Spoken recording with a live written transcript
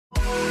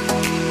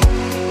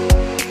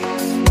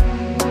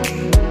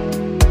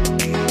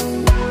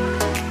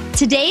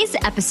Today's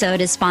episode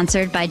is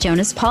sponsored by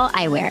Jonas Paul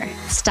Eyewear,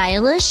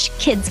 stylish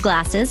kids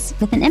glasses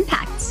with an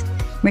impact.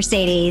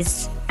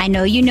 Mercedes, I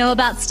know you know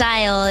about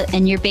style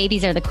and your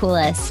babies are the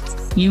coolest.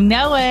 You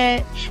know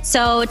it.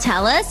 So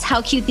tell us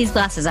how cute these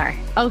glasses are.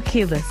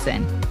 Okay,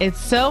 listen. It's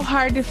so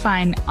hard to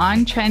find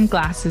on-trend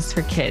glasses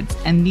for kids,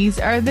 and these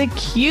are the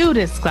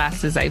cutest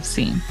glasses I've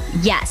seen.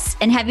 Yes.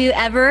 And have you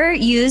ever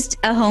used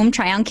a home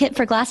try-on kit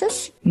for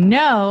glasses?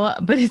 No,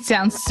 but it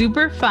sounds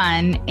super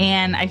fun,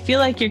 and I feel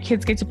like your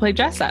kids get to play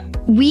dress up.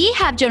 We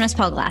have Jonas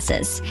Paul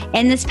glasses,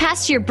 and this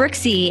past year,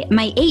 Brooksy,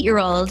 my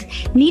 8-year-old,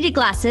 needed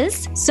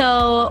glasses,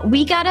 so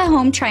we got a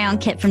home try-on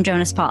kit from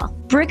Jonas Paul.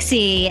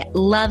 Brooksy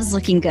loves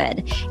looking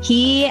good.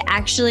 He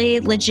actually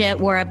legit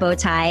wore a bow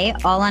tie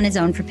all on his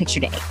own for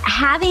picture day.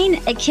 Having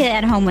a kit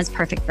at home was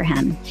perfect for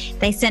him.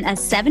 They sent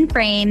us 7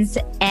 frames,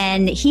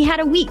 and he had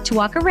a week to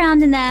walk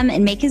around in them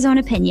and make his own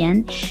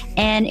opinion,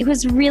 and it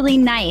was really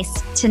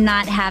nice to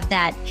not have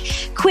that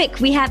quick,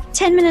 we have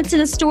 10 minutes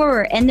in a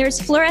store and there's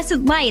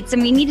fluorescent lights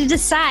and we need to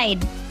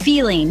decide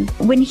feeling.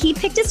 When he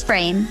picked his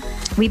frame,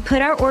 we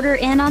put our order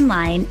in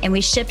online and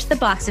we shipped the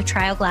box of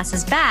trial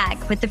glasses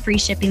back with the free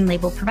shipping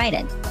label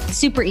provided.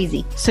 Super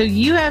easy. So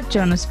you have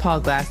Jonas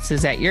Paul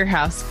glasses at your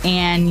house,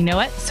 and you know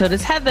what? So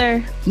does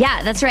Heather.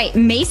 Yeah, that's right.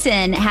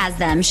 Mason has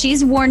them.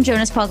 She's worn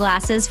Jonas Paul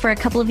glasses for a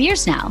couple of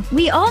years now.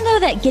 We all know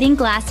that getting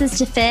glasses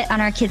to fit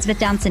on our kids with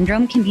Down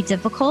syndrome can be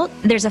difficult.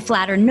 There's a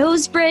flatter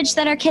nose bridge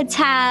that our kids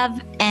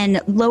have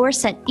and lower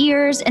set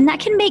ears, and that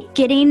can make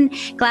getting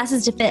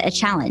glasses to fit a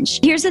challenge.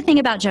 Here's the thing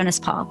about Jonas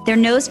Paul. Their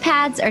nose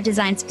pads are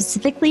designed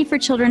specifically for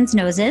children's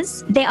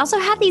noses. They also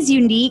have these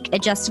unique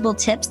adjustable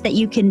tips that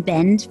you can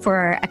bend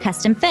for a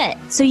custom fit,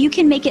 so you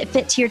can make it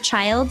fit to your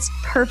child's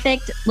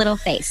perfect little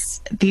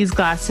face. These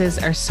glasses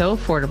are so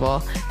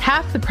affordable,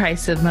 half the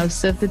price of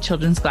most of the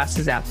children's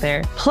glasses out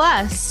there.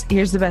 Plus,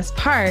 here's the best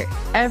part,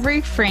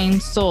 every frame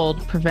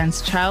sold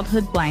prevents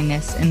childhood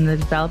blindness in the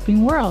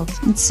developing world.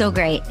 It's so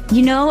great.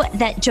 You know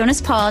that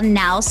Jonas Paul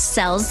now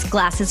sells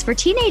glasses for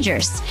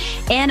teenagers,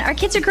 and our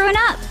kids are growing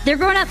up. They're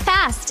growing up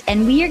fast,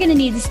 and we are going to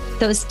need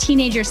those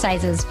teenager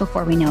sizes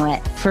before we know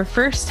it. For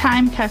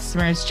first-time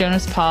customers,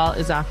 Jonas Paul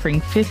is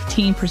offering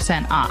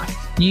 15%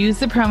 off. Use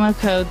the promo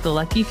code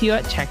TheLuckyFew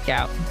at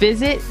checkout.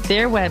 Visit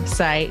their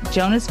website,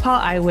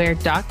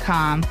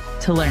 jonaspauleyewear.com,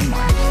 to learn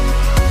more.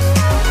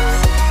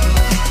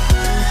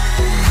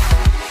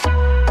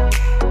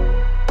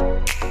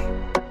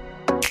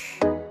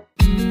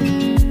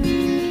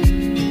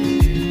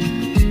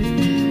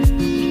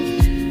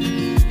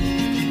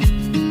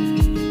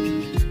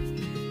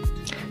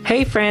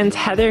 Hey friends,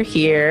 Heather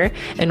here,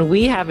 and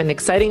we have an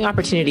exciting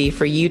opportunity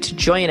for you to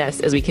join us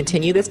as we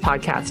continue this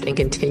podcast and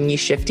continue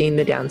shifting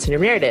the Down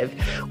syndrome narrative.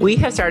 We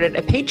have started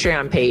a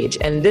Patreon page,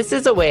 and this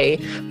is a way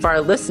for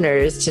our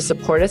listeners to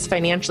support us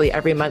financially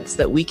every month so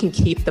that we can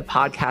keep the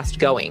podcast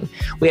going.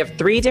 We have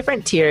 3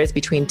 different tiers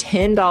between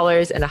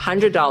 $10 and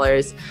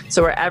 $100,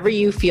 so wherever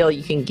you feel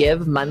you can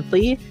give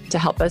monthly to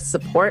help us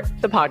support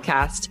the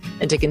podcast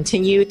and to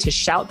continue to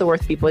shout the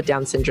worth of people with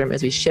Down syndrome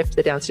as we shift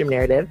the Down syndrome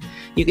narrative,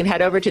 you can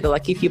head over to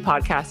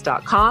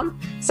theluckyfewpodcast.com,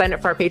 sign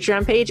up for our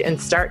Patreon page, and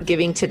start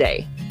giving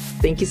today.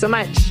 Thank you so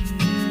much.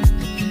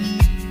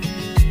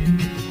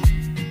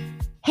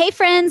 Hey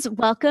friends,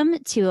 welcome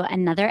to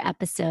another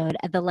episode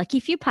of the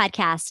Lucky Few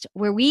podcast,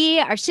 where we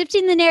are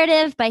shifting the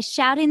narrative by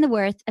shouting the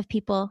worth of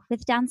people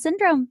with Down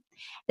syndrome.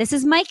 This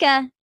is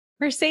Micah,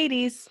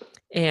 Mercedes,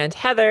 and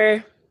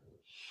Heather.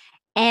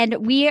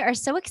 And we are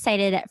so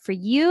excited for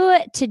you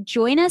to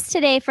join us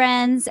today,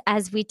 friends,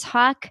 as we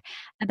talk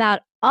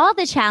about all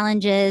the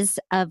challenges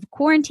of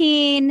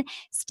quarantine,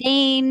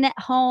 staying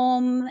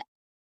home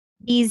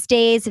these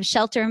days of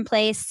shelter in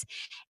place,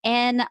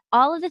 and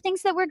all of the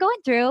things that we're going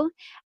through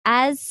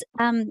as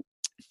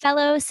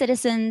fellow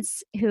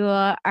citizens who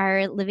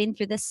are living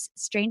through this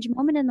strange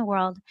moment in the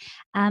world.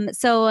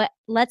 So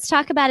let's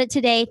talk about it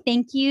today.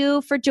 Thank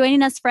you for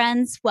joining us,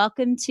 friends.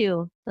 Welcome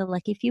to the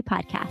Lucky Few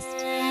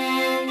podcast.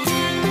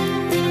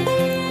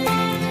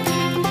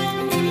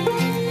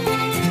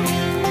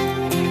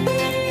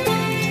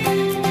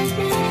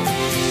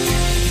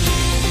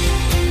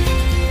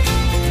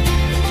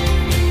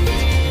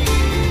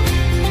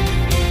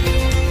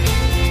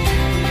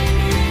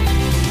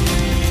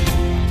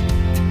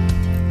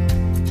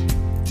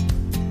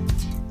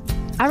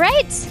 All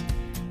right.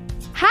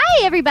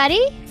 Hi,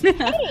 everybody.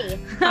 Hey.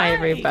 Hi,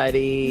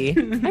 everybody.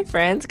 Hi,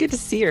 friends. Good to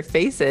see your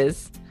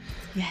faces.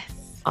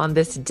 Yes. On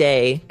this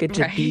day. Good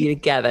to be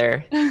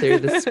together through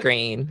the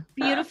screen.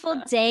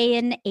 Beautiful day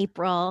in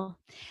April.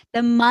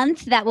 The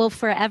month that will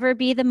forever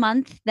be the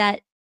month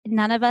that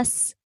none of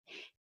us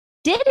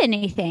did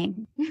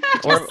anything.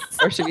 Or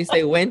should we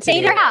say went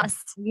Stayed anywhere? our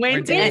house.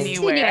 Went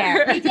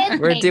anywhere.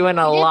 We're doing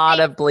a lot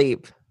of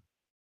bleep.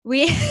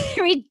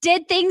 We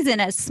did things in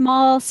a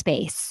small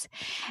space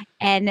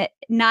and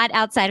not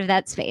outside of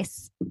that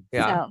space.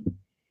 Yeah. So,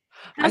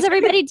 how's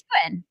everybody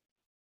doing?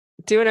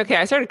 Doing okay.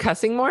 I started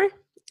cussing more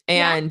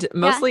and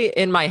mostly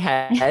in my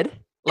head.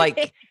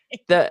 Like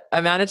the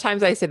amount of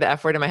times I say the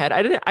F word in my head,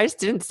 I just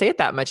didn't say it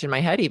that much in my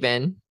head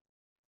even.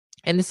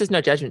 and this is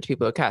no judgment to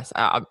people who cuss.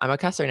 I'm a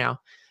cusser now,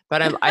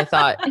 but I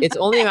thought it's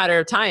only a matter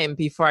of time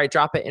before I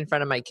drop it in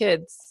front of my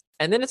kids.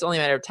 And then it's only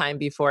a matter of time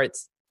before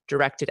it's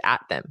directed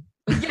at them.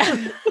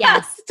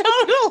 Yes,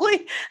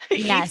 totally.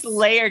 Yes. Each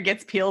layer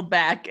gets peeled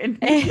back and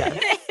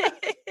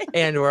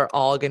and we're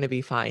all going to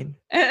be fine.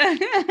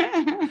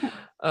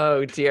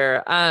 Oh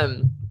dear.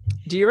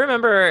 Do you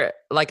remember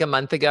like a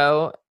month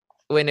ago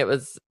when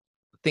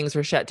things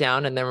were shut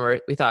down, and then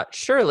we thought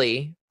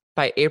surely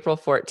by April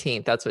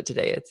 14th, that's what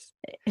today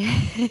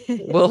is,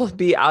 we'll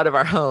be out of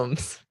our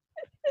homes.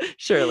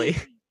 Surely.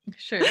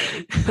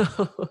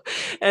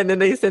 And then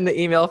they send the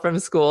email from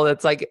school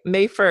that's like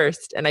May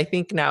 1st. And I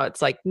think now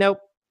it's like, nope,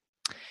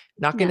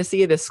 not going to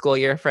see you this school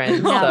year,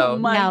 friends. Oh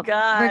my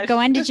God. We're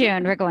going to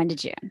June.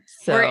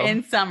 So we're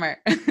in summer.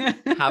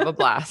 Have a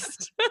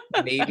blast.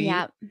 Maybe.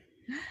 Yeah.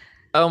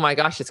 Oh my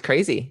gosh, it's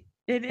crazy.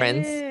 It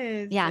friends.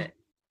 is. Yeah.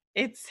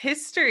 It's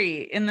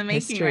history in the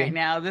making right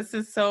now. This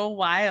is so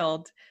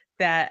wild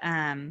that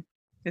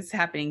this is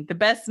happening. The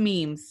best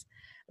memes.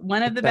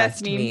 One of the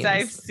best memes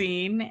I've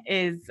seen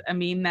is a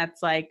meme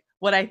that's like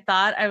what I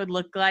thought I would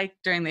look like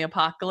during the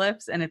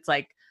apocalypse. And it's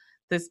like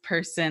this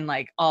person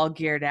like all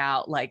geared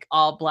out, like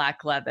all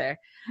black leather.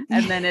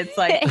 And then it's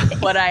like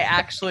what I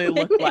actually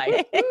look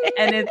like.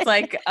 And it's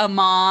like a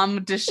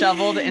mom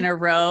disheveled in a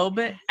robe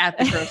at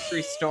the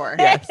grocery store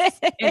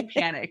in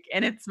panic.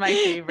 And it's my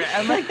favorite.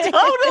 I'm like,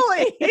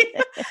 totally.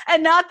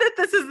 And not that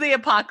this is the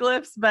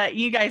apocalypse, but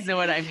you guys know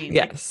what I mean.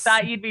 Yes. Like,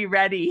 thought you'd be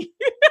ready.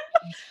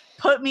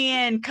 Put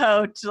me in,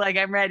 coach. Like,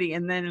 I'm ready.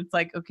 And then it's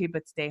like, okay,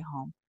 but stay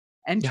home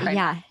and try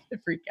not to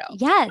freak out.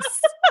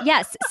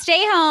 Yes.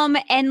 Stay home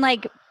and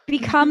like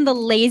become the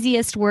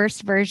laziest,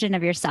 worst version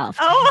of yourself.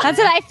 Oh, that's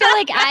what I feel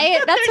like.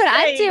 That's what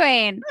I'm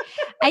doing.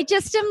 I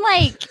just am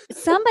like,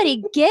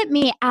 somebody get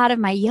me out of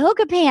my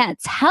yoga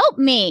pants. Help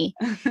me.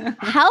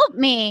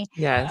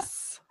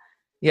 Yes.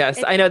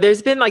 I know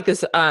there's been like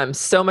this,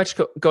 so much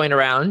going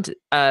around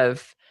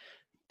of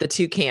the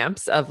two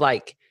camps of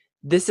like,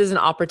 this is an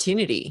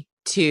opportunity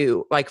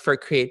to like for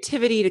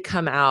creativity to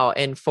come out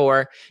and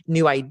for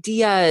new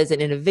ideas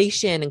and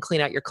innovation and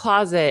clean out your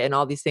closet and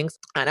all these things.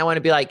 And I want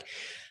to be like,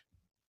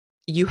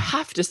 you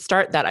have to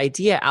start that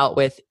idea out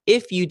with,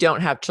 if you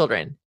don't have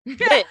children, here's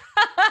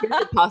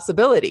a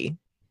possibility.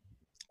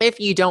 If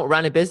you don't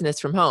run a business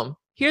from home,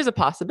 here's a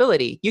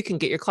possibility. You can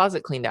get your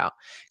closet cleaned out.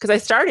 Cause I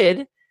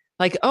started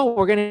like, oh,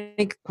 we're going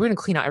to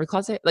clean out every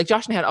closet. Like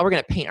Josh and I had, we're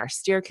going to paint our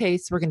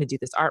staircase. We're going to do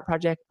this art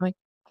project. I'm like,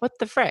 what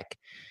the frick?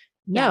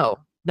 No.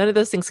 None of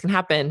those things can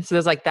happen. So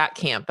there's like that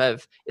camp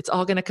of it's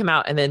all going to come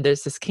out. And then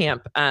there's this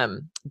camp,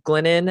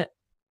 Glennon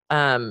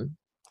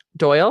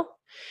Doyle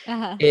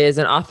is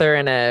an author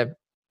and a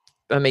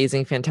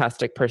amazing,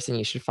 fantastic person.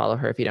 You should follow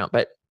her if you don't.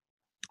 But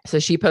so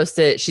she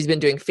posted, she's been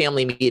doing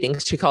family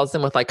meetings. She calls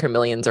them with like her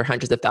millions or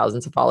hundreds of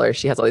thousands of followers.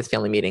 She has all these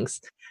family meetings.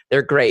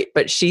 They're great.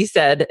 But she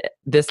said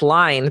this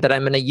line that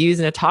I'm going to use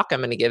in a talk I'm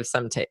going to give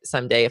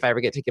someday if I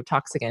ever get to give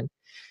talks again,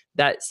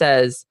 that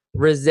says,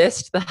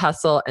 resist the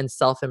hustle and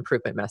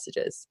self-improvement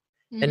messages.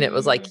 And it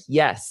was like,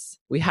 yes,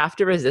 we have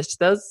to resist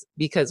those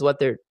because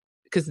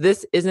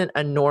this isn't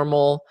a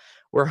normal,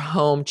 we're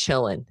home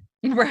chilling.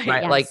 Right.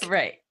 Yes.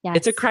 Like, Yes.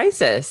 It's a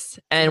crisis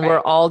and we're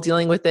all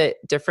dealing with it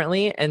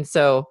differently. And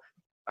so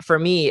for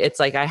me, it's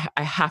like,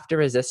 I have to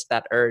resist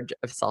that urge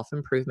of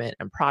self-improvement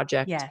and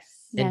project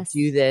and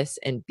do this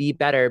and be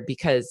better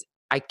because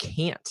I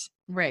can't.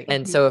 Right.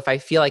 And so if I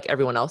feel like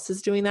everyone else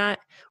is doing that,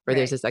 or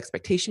there's this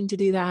expectation to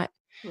do that,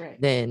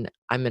 then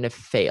I'm going to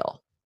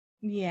fail.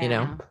 Yeah. You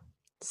know?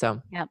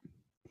 So. Yep.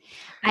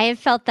 I have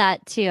felt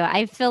that too.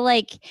 I feel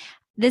like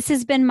this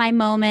has been my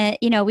moment.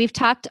 You know, we've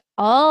talked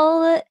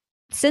all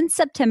since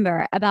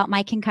September about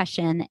my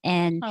concussion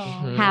and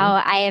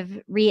how I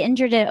have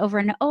re-injured it over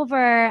and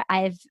over.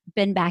 I've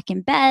been back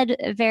in bed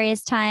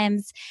various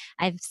times.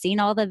 I've seen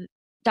all the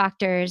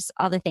doctors,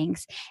 all the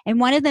things. And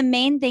one of the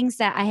main things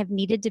that I have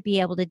needed to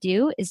be able to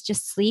do is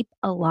just sleep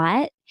a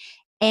lot.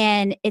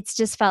 And it's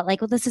just felt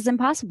like, well, this is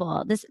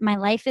impossible. My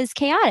life is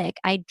chaotic.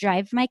 I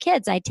drive my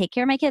kids. I take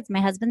care of my kids.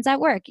 My husband's at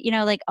work, you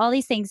know, like all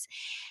these things.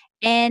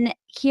 And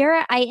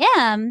here I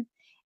am.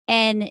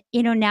 And,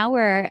 you know, now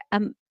we're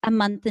a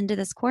month into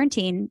this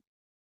quarantine.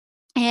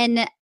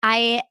 And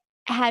I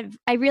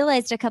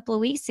realized a couple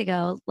of weeks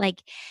ago,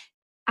 like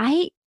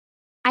I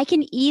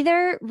can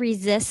either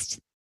resist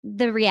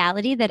the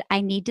reality that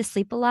I need to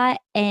sleep a lot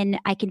and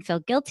I can feel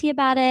guilty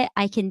about it.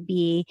 I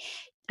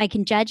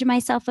can judge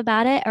myself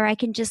about it, or I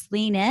can just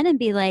lean in and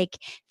be like,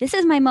 this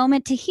is my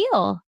moment to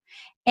heal.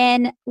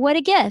 And what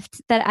a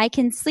gift that I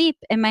can sleep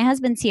and my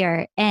husband's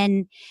here.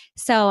 And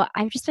so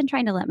I've just been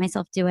trying to let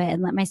myself do it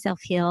and let myself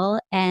heal.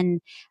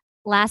 And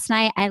last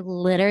night I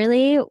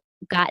literally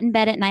got in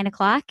bed at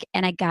 9:00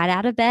 and I got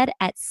out of bed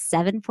at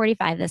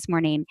 7:45 this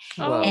morning.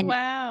 Oh, and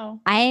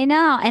wow. I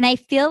know. And I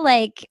feel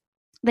like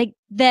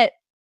that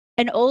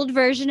an old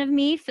version of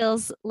me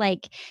feels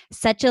like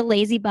such a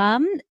lazy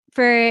bum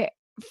for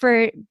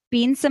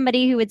being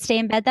somebody who would stay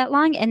in bed that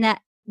long, and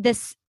that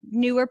this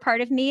newer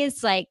part of me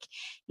is like,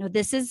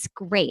 this is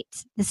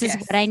great. This is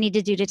what I need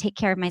to do to take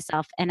care of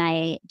myself. And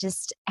I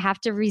just have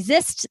to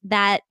resist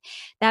that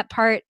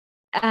part.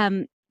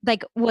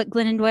 Like what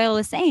Glennon Doyle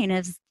was saying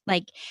is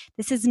like,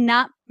 this is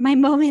not my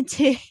moment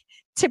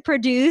to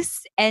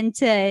produce and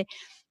to,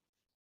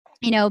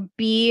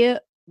 be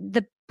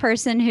the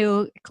person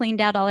who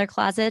cleaned out all our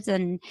closets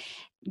and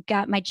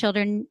got my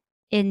children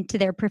into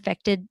their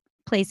perfected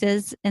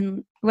places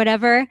and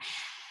whatever.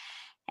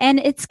 And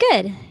it's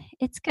good.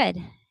 It's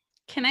good.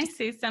 Can I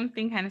say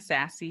something kind of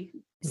sassy?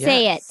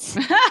 Say it.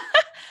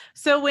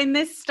 So when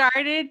this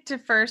started to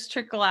first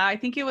trickle out, I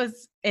think it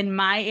was in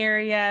my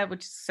area,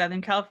 which is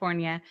Southern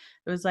California.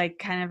 It was like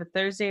kind of a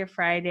Thursday or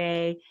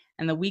Friday,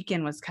 and the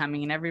weekend was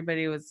coming, and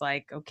everybody was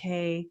like,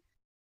 okay,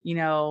 we're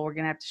going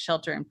to have to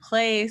shelter in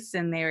place.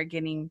 And they were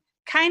getting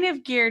kind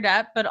of geared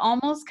up, but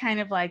almost kind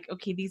of like,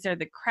 okay, these are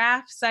the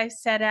crafts I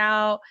set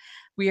out.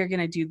 We are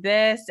going to do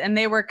this. And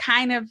they were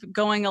kind of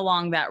going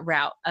along that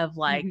route of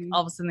like,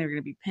 all of a sudden they were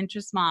going to be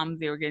Pinterest moms.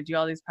 They were going to do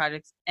all these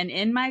projects. And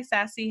in my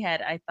sassy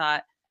head, I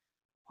thought,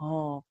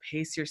 oh,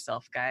 pace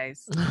yourself,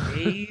 guys. The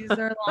days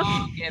are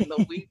long and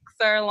the weeks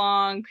are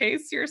long.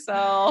 Pace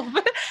yourself.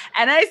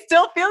 And I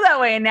still feel that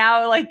way. And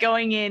now, like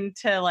going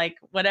into like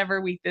whatever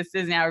week this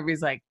is now,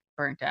 everybody's like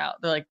burnt out.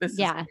 They're like, this is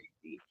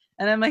crazy.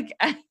 And I'm like,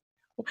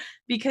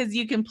 because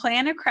you can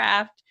plan a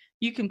craft,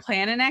 you can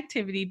plan an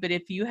activity, but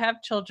if you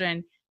have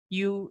children,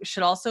 you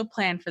should also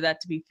plan for that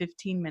to be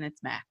 15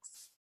 minutes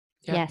max.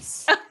 Yeah.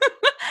 Yes.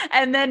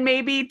 And then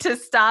maybe to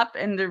stop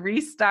and to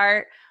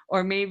restart,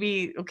 or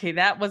maybe, okay,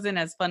 that wasn't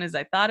as fun as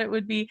I thought it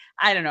would be.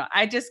 I don't know.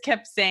 I just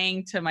kept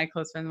saying to my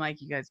close friends,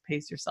 like, you guys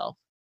pace yourself.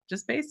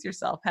 Just pace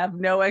yourself. Have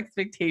no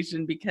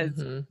expectation,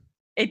 because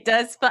it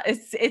does.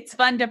 It's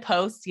fun to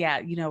post.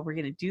 Yeah. We're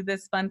going to do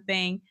this fun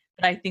thing.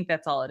 But I think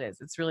that's all it is.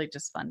 It's really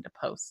just fun to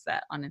post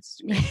that on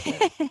Instagram.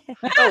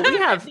 We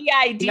have the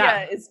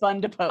idea is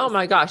fun to post. Oh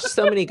my gosh,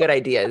 so many good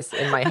ideas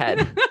in my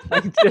head.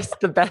 Like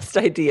just the best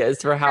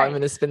ideas for how I'm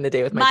going to spend the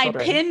day with my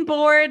children. My pin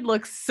board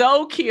looks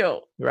so cute,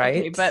 right?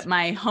 Okay, but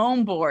my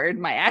home board,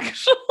 my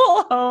actual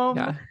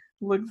home,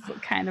 looks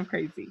kind of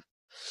crazy.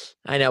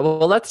 I know.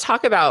 Well, let's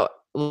talk about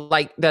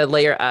like the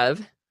layer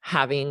of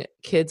having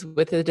kids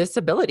with a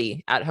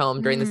disability at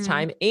home during this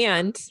time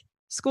and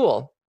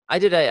school. I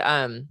did it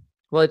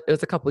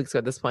was a couple weeks ago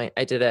at this point.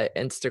 I did an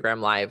Instagram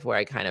live where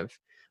I kind of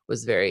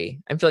was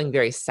I'm feeling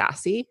very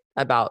sassy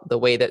about the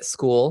way that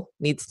school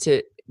needs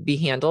to be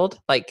handled.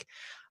 Like,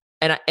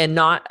 and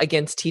not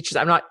against teachers.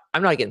 I'm not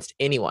against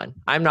anyone.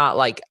 I'm not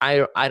like,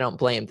 I don't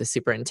blame the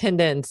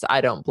superintendents.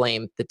 I don't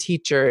blame the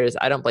teachers.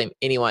 I don't blame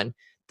anyone.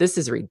 This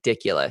is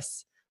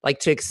ridiculous. Like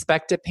to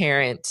expect a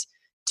parent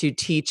to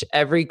teach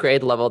every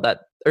grade level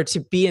or to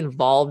be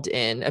involved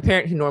in, a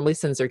parent who normally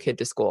sends their kid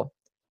to school,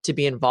 to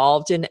be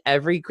involved in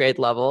every grade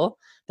level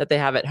that they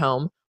have at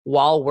home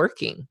while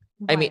working.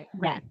 Right, I mean,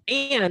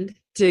 and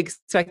to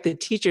expect the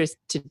teachers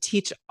to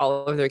teach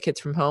all of their kids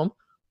from home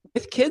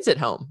with kids at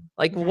home.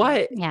 Like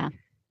what? Yeah.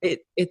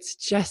 It's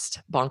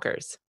just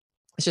bonkers.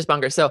 It's just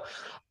bonkers. So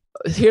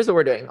here's what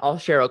we're doing. I'll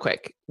share real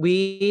quick.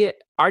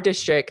 Our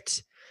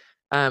district,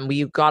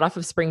 we got off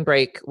of spring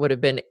break, would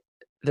have been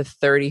the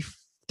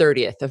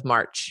 30th of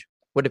March,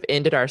 would have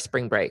ended our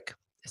spring break.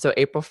 So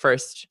April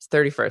 1st,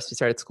 31st, we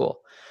started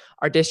school.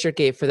 Our district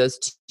gave for those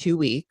 2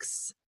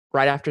 weeks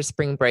right after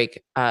spring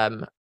break,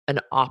 an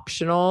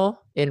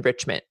optional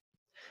enrichment.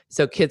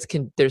 So kids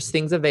there's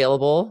things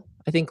available.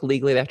 I think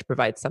legally they have to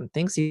provide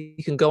something. So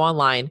you can go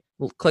online,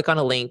 click on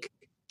a link,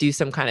 do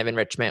some kind of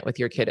enrichment with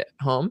your kid at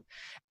home,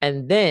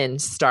 and then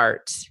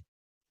start,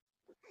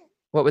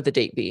 what would the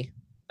date be?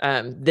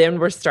 Then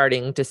we're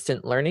starting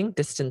distance learning.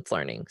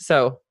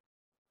 So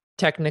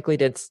technically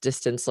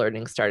distance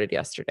learning started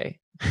yesterday.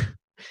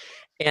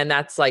 And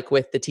that's like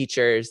with the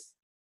teachers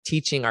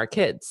teaching our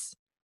kids.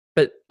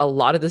 But a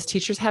lot of those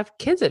teachers have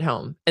kids at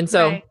home. And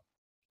so,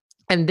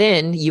 and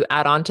then you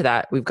add on to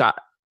that,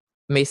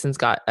 Mason's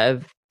got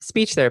a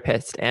speech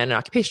therapist and an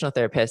occupational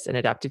therapist, an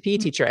adaptive PE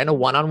teacher, and a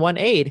one-on-one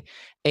aide,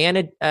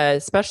 and a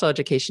special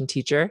education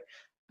teacher,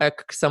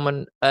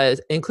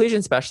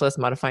 inclusion specialist,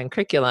 modifying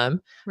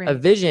curriculum, a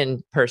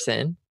vision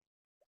person.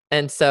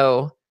 And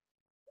so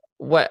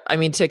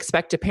to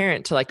expect a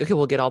parent to like, okay,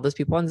 we'll get all those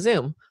people on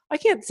Zoom. I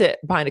can't sit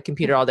behind a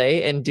computer all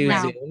day and do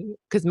Zoom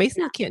because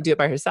Mason can't do it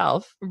by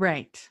herself.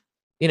 Right.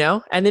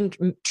 And then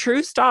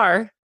True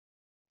Star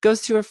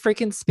goes to a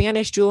freaking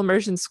Spanish dual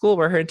immersion school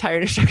where her entire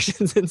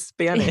instruction's in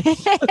Spanish.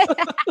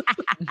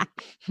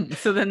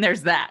 So then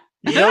there's that.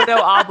 No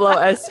hablo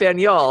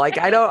español. Like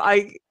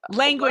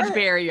language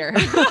barrier.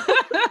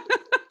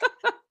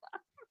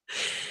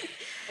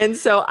 And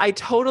so I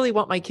totally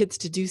want my kids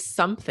to do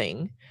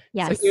something.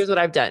 Yes. So here's what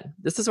I've done.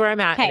 This is where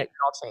I'm at, and it can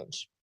all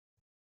change.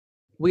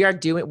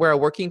 We're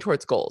working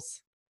towards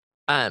goals.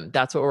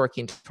 That's what we're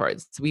working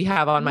towards. We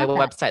have on my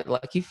website,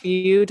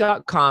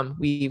 luckyfew.com,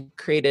 we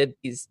created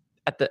these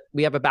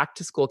we have a back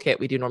to school kit.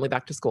 We do normally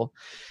back to school.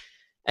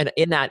 And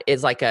in that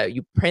is like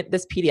you print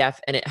this PDF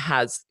and it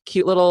has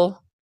cute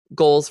little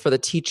goals for the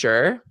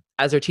teacher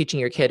as they're teaching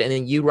your kid. And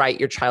then you write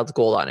your child's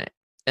goal on it.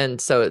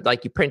 And so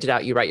like you print it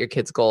out, you write your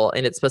kid's goal,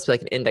 and it's supposed to be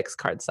like an index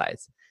card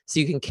size. So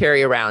you can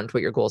carry around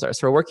what your goals are.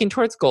 So we're working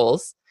towards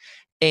goals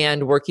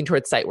and working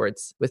towards sight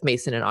words with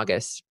Mason in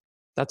August.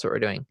 That's what we're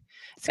doing.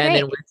 It's and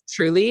great. then with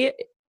Truly,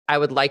 I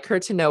would like her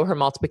to know her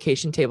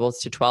multiplication tables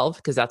to 12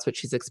 because that's what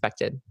she's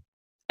expected.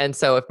 And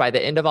so if by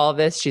the end of all of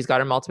this, she's got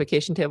her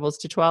multiplication tables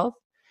to 12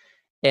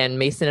 and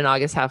Mason and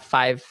August have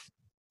 5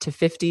 to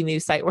 50 new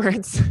sight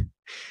words,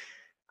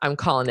 I'm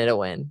calling it a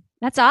win.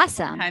 That's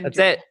awesome. 100. That's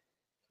it.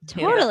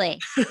 Totally.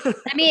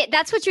 I mean,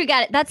 that's what you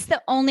got. That's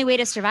the only way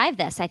to survive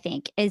this, I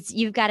think, is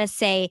you've got to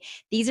say,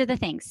 these are the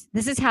things.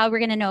 This is how we're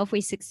going to know if we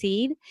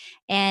succeed,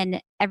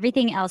 and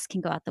everything else can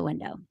go out the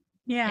window.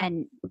 Yeah.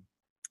 And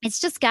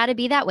it's just got to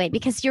be that way,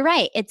 because you're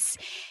right. It's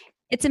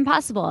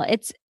impossible.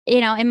 It's,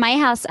 in my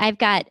house, I've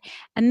got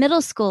a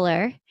middle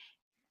schooler,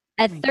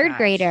 a third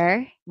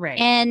grader, right,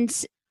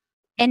 and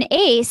an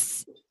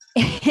ace.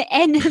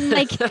 and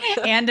like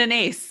and an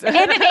ace.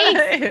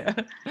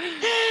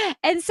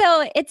 And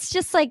so it's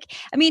just like,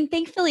 I mean,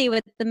 thankfully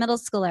with the middle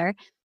schooler,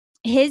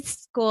 his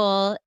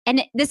school,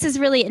 and this is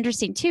really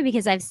interesting too,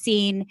 because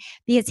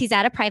because he's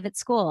at a private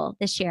school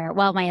this year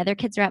while my other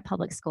kids are at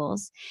public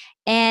schools.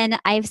 And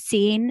I've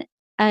seen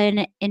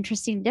an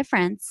interesting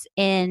difference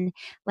in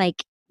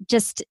like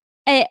just,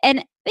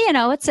 and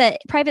it's a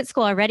private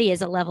school already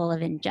is a level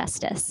of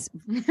injustice,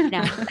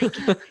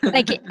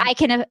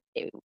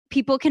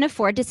 people can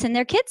afford to send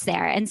their kids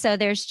there. And so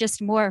there's just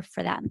more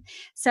for them.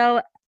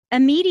 So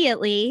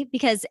immediately,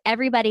 because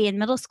everybody in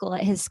middle school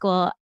at his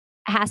school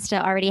has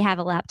to already have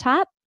a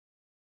laptop,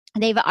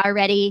 they've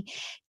already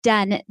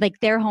done like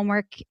their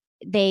homework.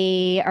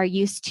 They are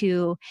used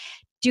to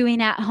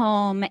doing at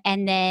home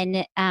and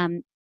then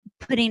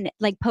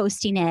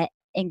posting it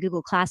in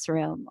Google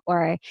Classroom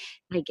or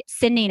like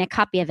sending a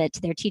copy of it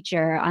to their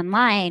teacher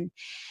online.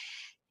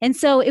 And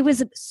so it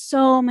was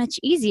so much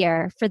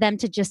easier for them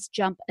to just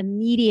jump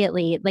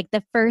immediately. Like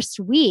the first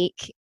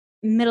week,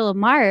 middle of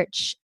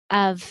March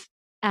of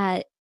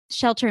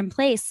shelter in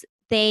place,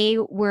 they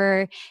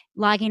were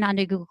logging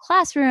onto Google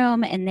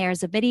Classroom and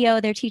there's a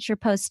video their teacher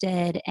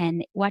posted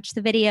and watch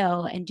the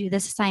video and do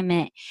this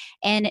assignment.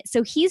 And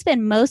so he's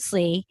been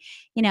mostly,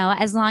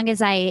 as long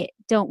as I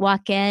don't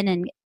walk in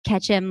and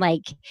catch him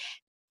like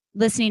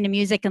listening to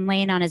music and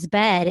laying on his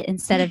bed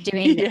instead of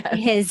doing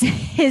his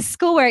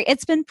schoolwork,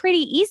 it's been pretty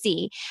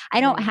easy. I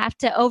don't have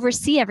to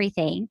oversee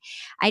everything.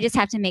 I just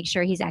have to make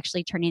sure he's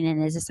actually turning in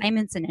his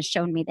assignments and has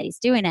shown me that he's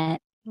doing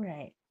it.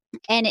 Right.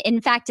 And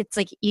in fact, it's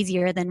like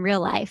easier than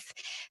real life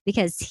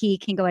because he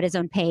can go at his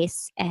own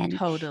pace and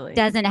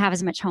doesn't have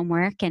as much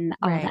homework and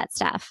all of that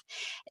stuff.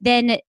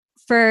 Then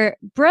for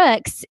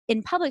Brooks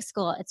in public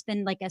school, it's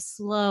been like a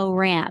slow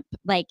ramp.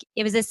 Like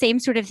it was the same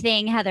sort of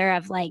thing, Heather,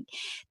 of like,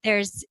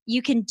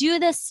 you can do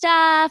this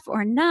stuff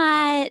or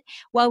not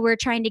while we're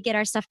trying to get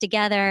our stuff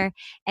together.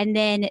 And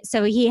then,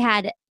 so he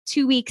had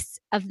 2 weeks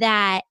of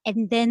that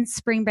and then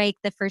spring break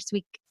the first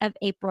week of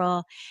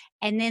April.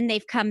 And then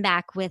they've come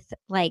back with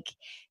like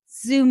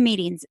Zoom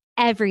meetings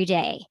every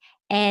day.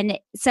 And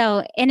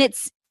so, and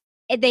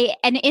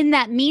in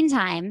that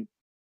meantime,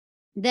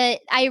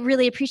 I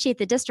really appreciate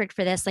the district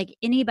for this. Like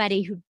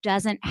anybody who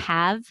doesn't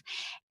have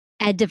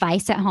a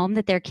device at home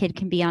that their kid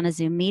can be on a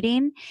Zoom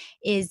meeting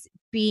is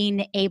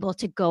being able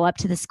to go up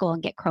to the school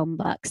and get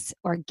Chromebooks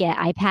or get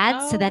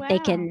iPads so that they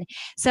can.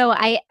 So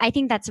I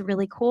think that's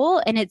really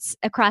cool. And it's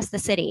across the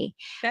city.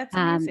 That's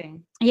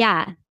amazing.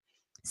 Yeah.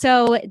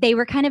 So they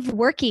were kind of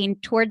working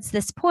towards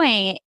this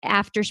point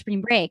after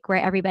spring break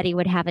where everybody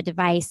would have a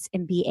device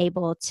and be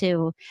able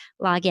to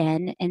log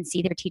in and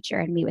see their teacher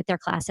and meet with their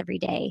class every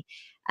day.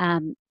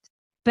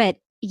 But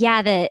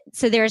yeah,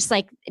 so there's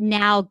like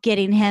now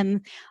getting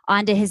him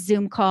onto his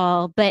Zoom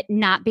call, but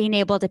not being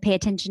able to pay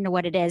attention to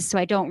what it is. So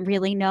I don't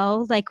really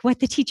know like what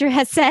the teacher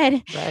has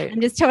said. Right. I'm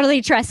just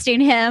totally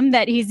trusting him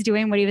that he's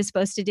doing what he was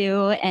supposed to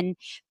do. And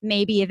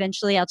maybe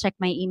eventually I'll check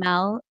my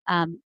email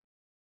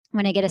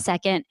when I get a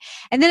second.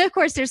 And then of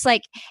course there's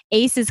like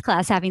Ace's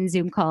class having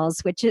Zoom calls,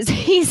 which is,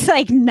 he's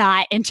like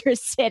not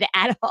interested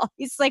at all.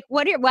 He's like,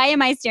 why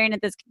am I staring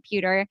at this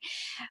computer?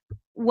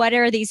 What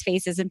are these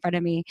faces in front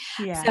of me?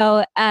 Yeah.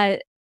 So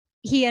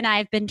he and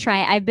I've been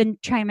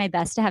trying my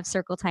best to have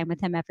circle time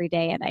with him every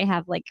day. And I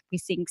have we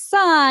sing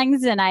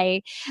songs and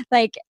I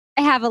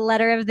have a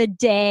letter of the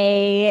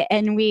day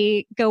and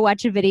we go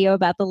watch a video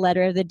about the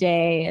letter of the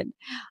day and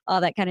all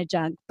that kind of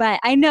junk.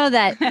 But I know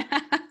that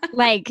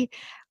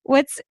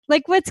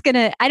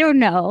I don't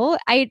know.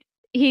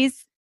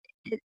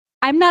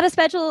 I'm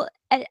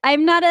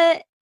not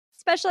a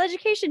special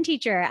education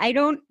teacher.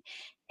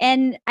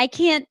 And I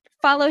can't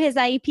follow his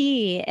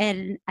IEP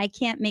and I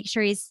can't make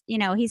sure he's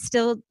doing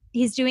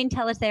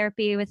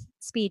teletherapy with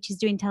speech. He's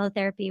doing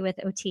teletherapy with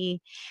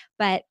OT,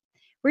 but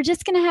we're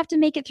just going to have to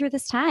make it through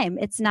this time.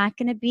 It's not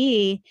going to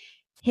be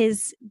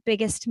his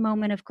biggest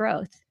moment of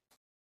growth.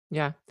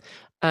 Yeah.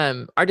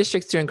 Our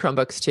district's doing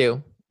Chromebooks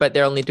too, but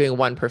they're only doing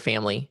one per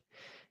family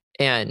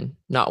and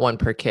not one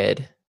per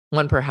kid,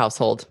 one per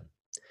household.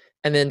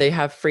 And then they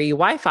have free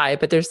Wi-Fi,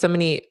 but there's so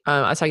many,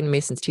 I was talking to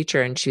Mason's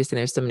teacher and she was saying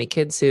there's so many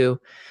kids who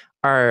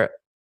are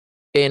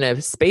in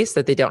a space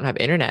that they don't have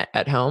internet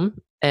at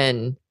home.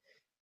 And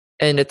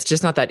it's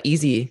just not that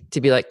easy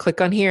to be like,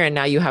 click on here and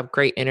now you have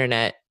great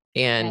internet.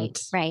 And,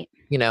 right.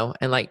 you know,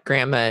 and like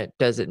grandma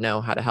doesn't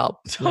know how to help.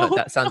 No,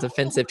 that sounds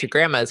offensive to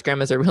grandmas.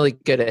 Grandmas are really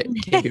good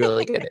can be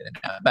really good at it.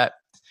 But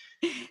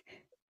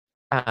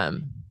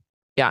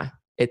yeah,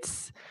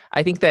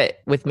 I think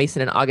that with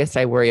Mason and August,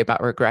 I worry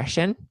about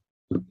regression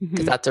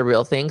because that's a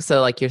real thing.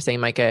 So like you're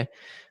saying, Micah,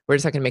 we're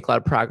just not going to make a lot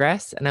of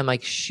progress. And I'm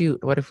like,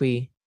 shoot, what if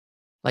we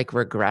like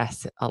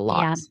regress a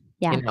lot,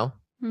 you know,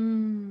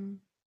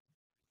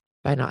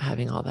 by not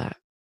having all that.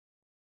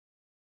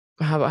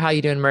 How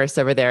you doing, Merce,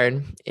 over there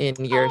in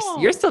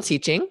you're still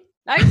teaching.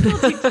 I'm still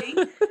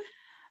teaching.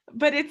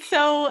 But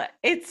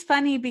it's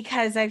funny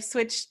because I've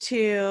switched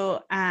to,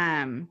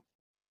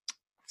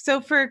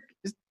 so for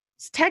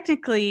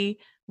technically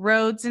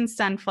Rhodes and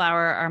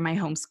Sunflower are my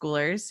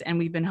homeschoolers, and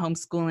we've been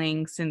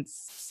homeschooling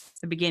since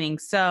the beginning.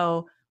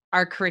 So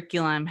our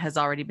curriculum has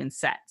already been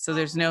set. So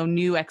there's no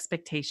new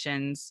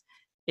expectations.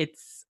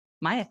 It's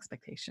my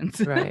expectations,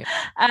 right?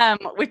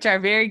 Which are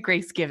very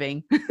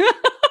grace-giving,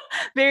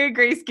 very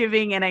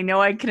grace-giving, and I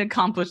know I can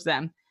accomplish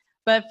them.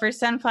 But for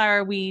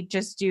Sunflower, we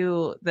just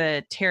do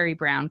the Terry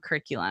Brown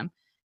curriculum.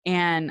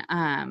 And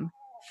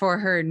for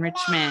her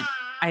enrichment,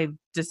 I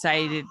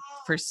decided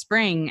for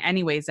spring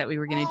anyways that we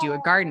were going to do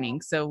a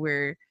gardening. So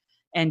we're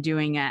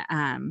doing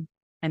an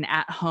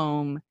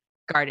at-home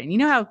garden. You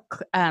know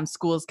how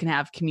schools can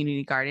have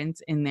community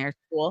gardens in their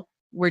school?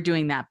 We're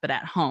doing that, but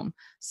at home.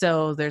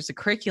 So there's a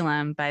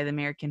curriculum by the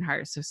American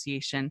Heart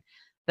Association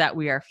that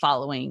we are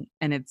following,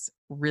 and it's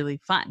really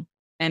fun.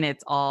 And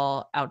it's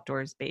all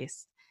outdoors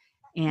based.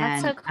 And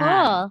that's so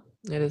cool.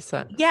 It is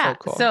so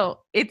cool. So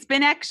it's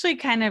been actually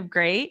kind of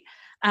great.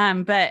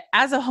 But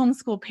as a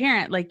homeschool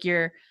parent, like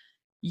you're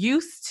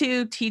used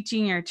to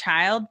teaching your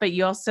child, but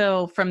you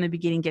also from the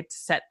beginning get to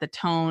set the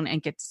tone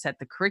and get to set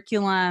the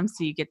curriculum.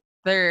 So you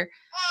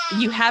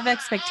you have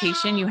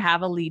expectation, you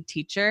have a lead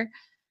teacher,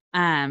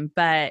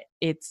 but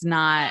it's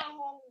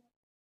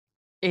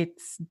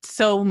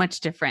so much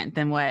different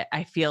than what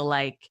I feel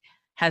like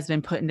has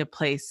been put into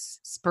place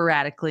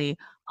sporadically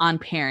on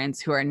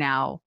parents who are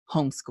now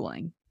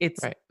homeschooling.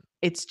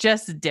 It's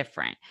just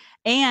different.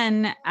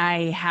 And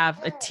I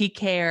have a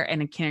TK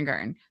and a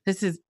kindergarten.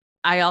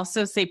 I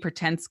also say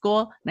pretend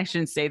school, and I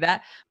shouldn't say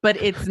that, but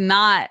it's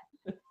not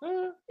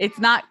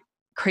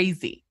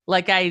crazy.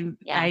 Like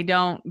I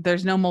don't,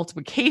 there's no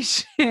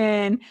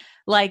multiplication.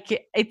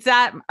 Like it's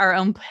at our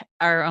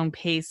own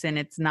pace, and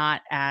it's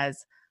not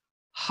as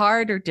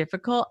hard or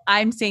difficult.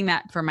 I'm saying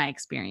that for my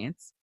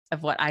experience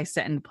of what I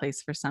set into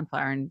place for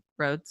Sunflower and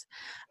Rhodes.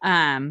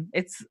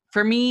 It's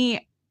for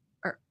me,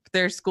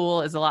 their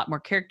school is a lot more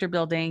character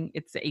building.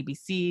 It's the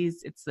ABCs,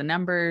 it's the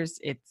numbers,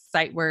 it's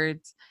sight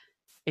words,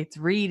 it's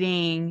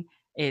reading,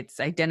 it's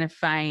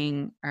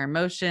identifying our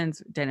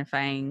emotions,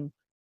 identifying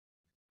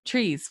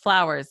trees,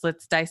 flowers.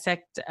 Let's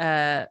dissect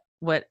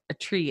what a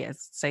tree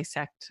is. Let's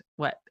dissect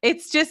what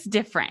it's just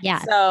different. Yeah.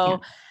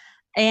 So,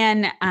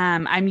 and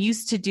I'm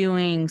used to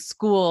doing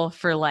school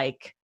for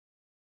like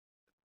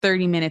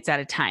 30 minutes at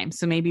a time.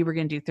 So maybe we're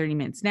going to do 30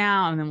 minutes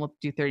now, and then we'll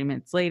do 30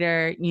 minutes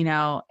later, you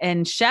know,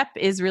 and SHEP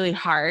is really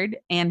hard,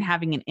 and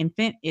having an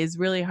infant is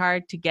really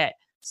hard to get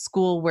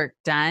school work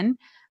done.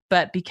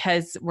 But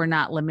because we're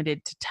not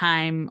limited to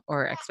time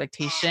or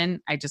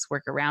expectation, I just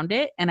work around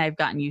it, and I've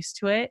gotten used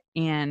to it.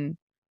 And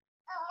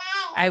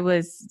I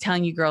was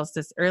telling you girls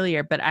this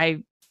earlier, but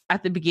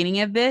at the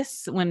beginning of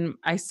this, when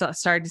I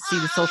started to see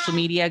the social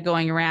media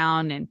going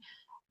around and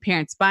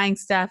parents buying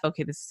stuff,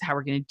 okay, this is how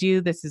we're going to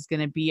do. This is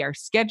going to be our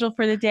schedule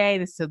for the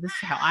day. So this is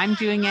how I'm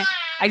doing it.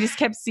 I just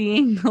kept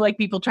seeing like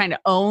people trying to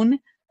own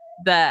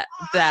that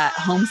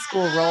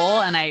homeschool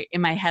role. And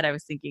in my head, I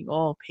was thinking,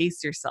 oh,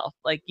 pace yourself.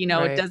 Like, you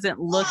know, It doesn't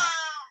look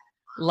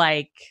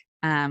like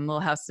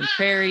Little House on the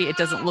Prairie. It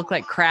doesn't look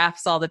like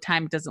crafts all the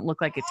time. It doesn't look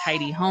like a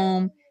tidy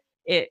home.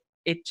 It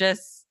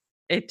just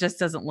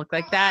doesn't look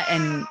like that.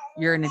 And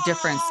you're in a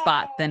different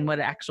spot than what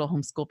an actual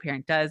homeschool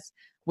parent does,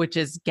 which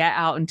is get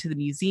out into the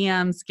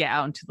museums, get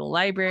out into the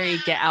library,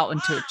 get out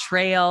into a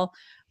trail,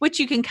 which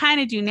you can kind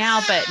of do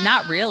now, but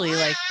not really.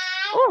 Like,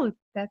 oh,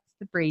 that's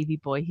the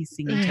Bravey boy. He's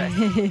singing to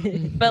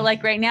us. But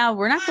like right now,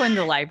 we're not going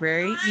to the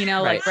library. You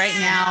know, like right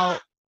now,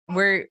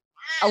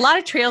 a lot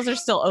of trails are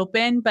still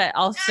open, but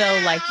also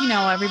like, you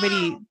know,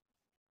 everybody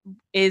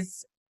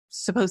is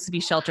supposed to be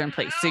shelter in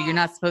place. So you're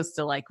not supposed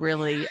to like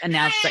really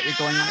announce that you're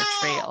going on a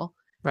trail.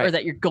 Or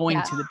that you're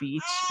going to the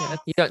beach. Yeah.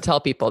 You don't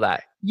tell people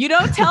that. You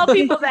don't tell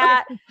people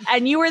that.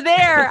 And you were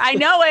there. I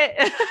know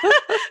it.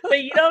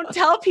 But you don't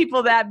tell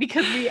people that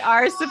because we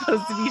are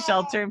supposed to be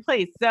shelter in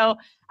place. So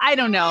I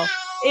don't know.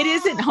 It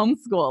isn't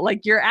homeschool.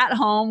 Like you're at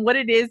home. What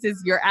it is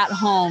you're at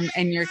home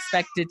and you're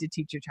expected to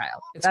teach your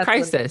child. It's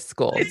crisis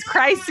school. It's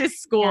crisis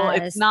school.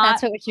 Yes, it's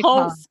not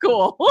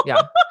homeschool.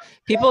 Yeah.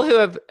 People who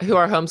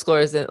are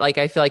homeschoolers, like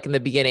I feel like in the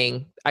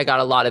beginning, I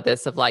got a lot of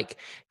this of like,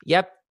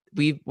 yep,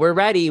 we're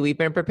ready. We've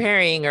been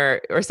preparing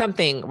or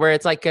something where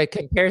it's like a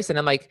comparison.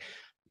 I'm like,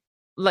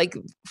 like,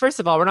 first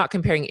of all, we're not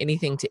comparing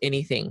anything to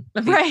anything.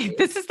 Right.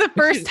 This is the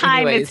first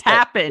time it's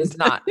happened. It's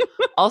not.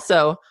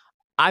 Also,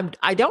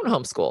 I don't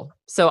homeschool.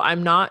 So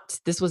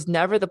this was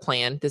never the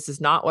plan. This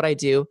is not what I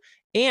do.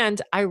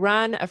 And I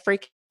run a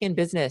freaking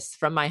business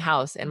from my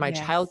house, and my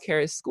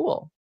childcare is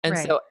school.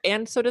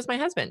 And so does my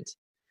husband.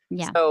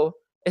 Yeah. So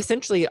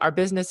essentially our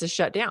business is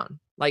shut down.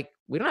 Like,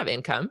 we don't have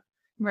income,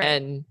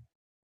 and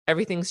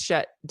everything's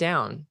shut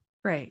down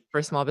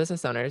for small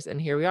business owners.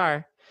 And here we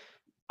are.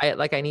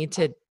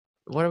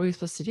 What are we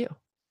supposed to do?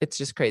 It's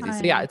just crazy.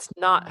 So yeah, it's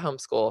not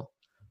homeschool.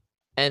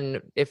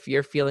 And if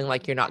you're feeling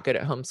like you're not good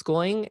at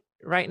homeschooling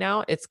right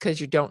now, it's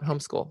because you don't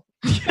homeschool.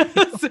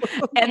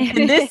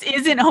 and this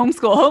isn't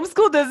homeschool.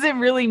 Homeschool doesn't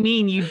really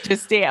mean you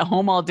just stay at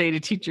home all day to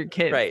teach your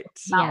kids. Right.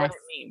 Not what it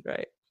means.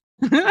 Right.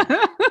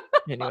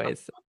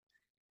 Anyways.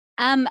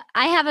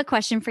 I have a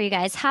question for you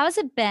guys. How has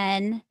it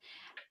been?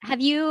 Have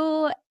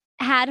you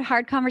had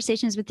hard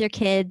conversations with your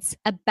kids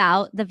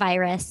about the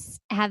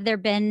virus? Have there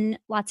been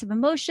lots of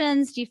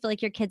emotions? Do you feel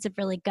like your kids have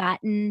really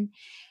gotten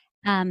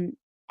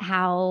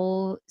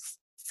how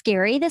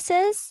scary this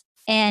is?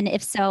 And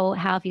if so,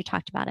 how have you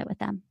talked about it with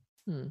them?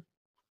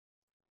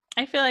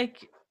 I feel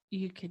like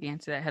you could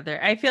answer that,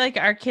 Heather. I feel like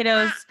our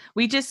kiddos,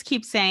 we just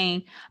keep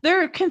saying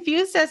they're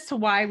confused as to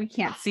why we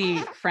can't see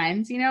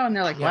friends, and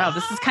they're like, wow,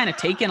 this is kind of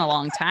taking a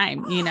long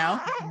time,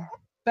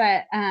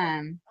 But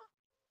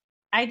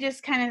I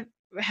just kind of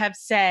have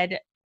said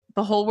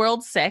the whole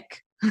world's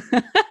sick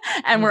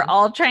and we're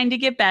all trying to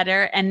get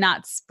better and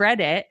not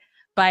spread it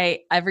by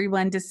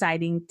everyone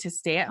deciding to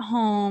stay at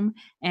home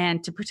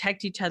and to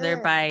protect each other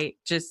by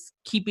just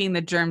keeping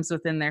the germs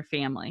within their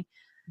family.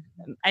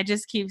 I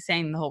just keep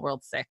saying the whole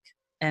world's sick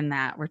and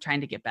that we're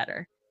trying to get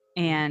better.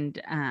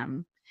 And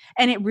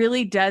it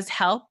really does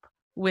help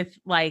with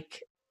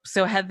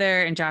so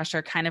Heather and Josh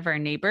are kind of our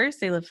neighbors.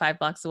 They live 5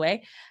 blocks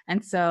away.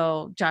 And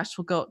so Josh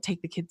will go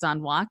take the kids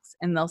on walks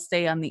and they'll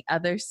stay on the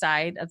other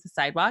side of the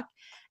sidewalk.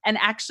 And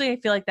actually, I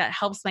feel like that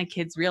helps my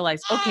kids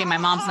realize, okay, my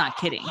mom's not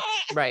kidding.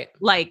 Right.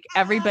 Like,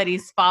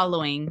 everybody's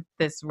following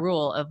this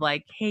rule of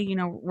like, hey,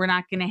 we're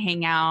not going to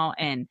hang out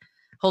and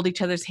hold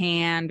each other's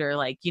hand or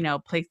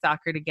play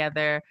soccer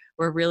together.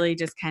 We're really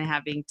just kind of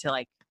having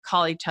to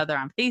call each other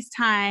on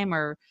FaceTime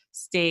or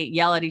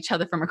yell at each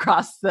other from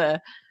across the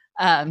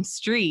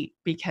street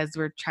because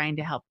we're trying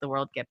to help the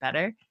world get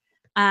better.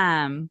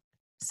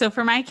 So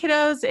for my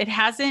kiddos,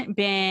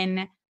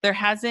 there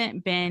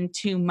hasn't been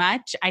too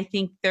much. I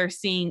think they're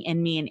seeing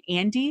in me and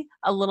Andy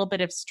a little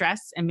bit of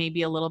stress and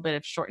maybe a little bit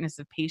of shortness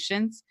of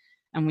patience.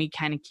 And we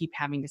kind of keep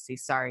having to say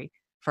sorry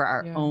for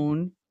our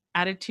own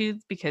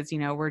attitudes because,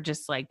 we're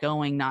just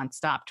going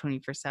nonstop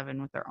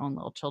 24/7 with our own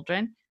little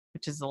children,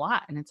 which is a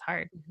lot and it's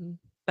hard.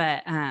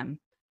 But,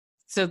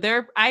 so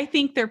I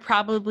think they're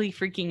probably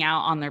freaking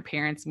out on their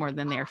parents more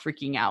than they're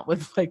freaking out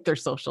with their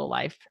social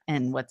life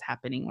and what's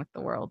happening with the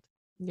world.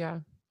 Yeah.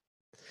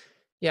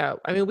 Yeah.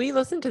 I mean, we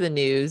listen to the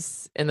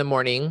news in the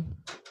morning,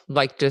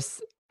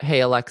 just,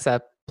 hey,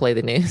 Alexa, play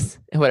the news,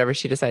 and whatever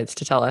she decides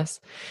to tell us.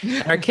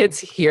 And our kids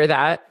hear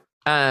that.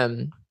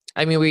 I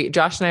mean,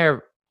 Josh and I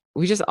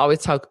we just always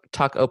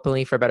talk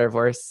openly, for better or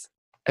worse,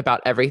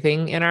 about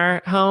everything in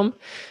our home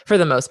for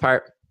the most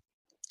part.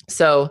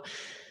 So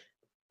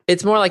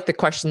it's more like the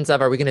questions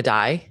of, are we going to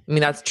die? I mean,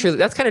 that's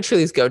kind of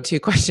Truly's go-to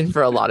question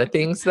for a lot of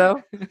things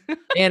though.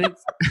 And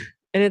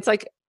it's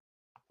like,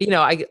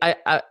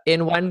 I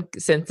in one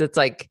sense, it's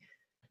like,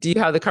 do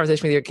you have the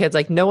conversation with your kids?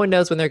 Like, no one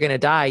knows when they're going to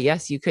die.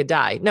 Yes, you could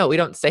die. No, we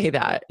don't say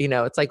that.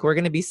 It's like, we're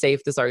going to be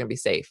safe. This is going to be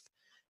safe.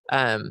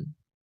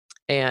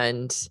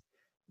 And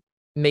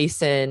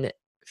Mason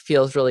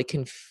feels really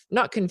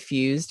not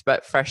confused,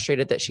 but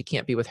frustrated that she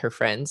can't be with her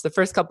friends. The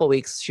first couple of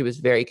weeks, she was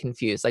very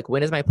confused. Like,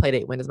 when is my play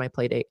date? When is my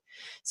play date?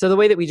 So the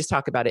way that we just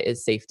talk about it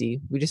is safety.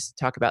 We just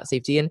talk about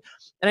safety. And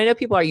I know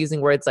people are using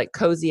words like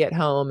cozy at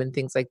home and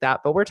things like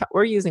that, but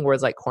we're using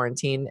words like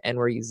quarantine, and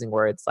we're using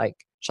words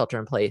like shelter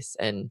in place.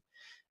 And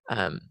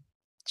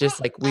just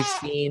like we've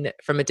seen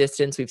from a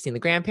distance, we've seen the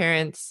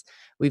grandparents,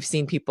 we've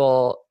seen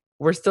people,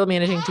 we're still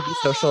managing to be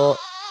social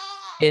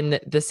in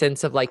the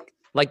sense of like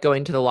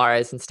going to the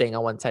Laura's and staying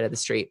on one side of the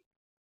street.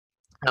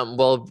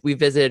 We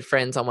visited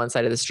friends on one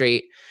side of the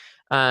street.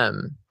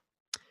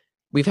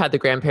 We've had the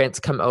grandparents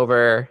come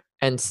over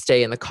and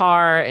stay in the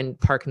car and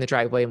park in the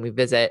driveway, and we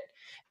visit.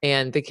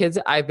 And the kids,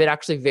 I've been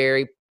actually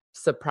very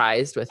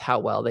surprised with how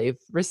well they've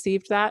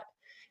received that.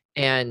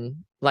 And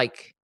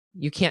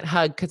you can't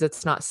hug because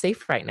it's not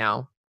safe right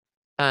now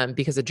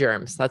because of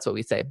germs. That's what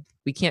we say.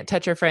 We can't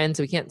touch our friends.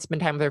 We can't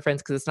spend time with our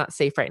friends because it's not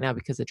safe right now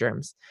because of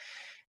germs.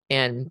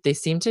 And they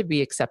seem to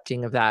be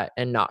accepting of that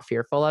and not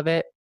fearful of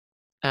it.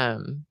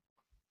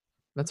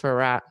 That's where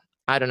we're at.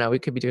 I don't know. We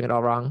could be doing it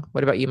all wrong.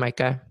 What about you,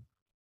 Micah?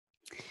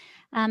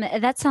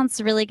 That sounds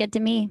really good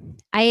to me.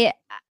 I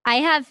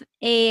have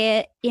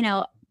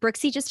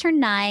Brooksy just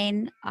turned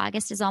 9.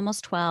 August is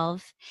almost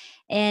 12.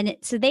 And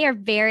so they are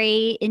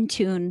very in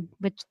tune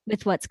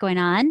with what's going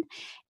on.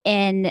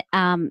 And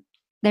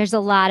there's a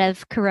lot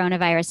of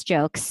coronavirus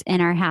jokes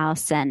in our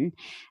house. And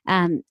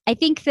I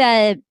think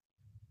the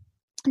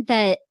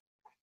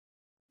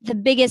the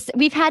biggest,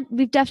 we've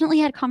definitely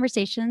had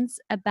conversations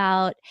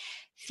about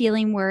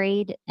feeling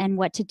worried and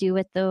what to do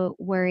with the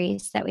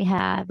worries that we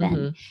have.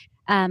 Mm-hmm.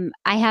 And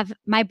I have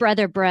my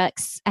brother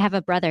Brooks. I have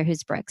a brother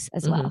who's Brooks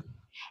as Mm-hmm. well.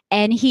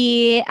 And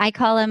I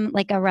call him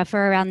like a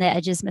rougher around the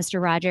edges,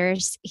 Mr.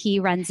 Rogers. He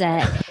runs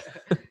an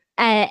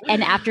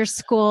after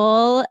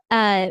school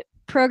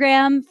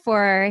program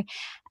for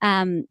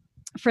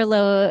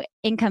low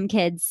income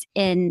kids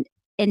in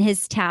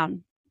his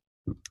town.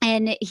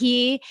 And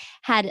he's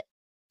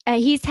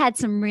had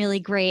some really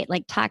great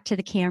like talk to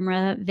the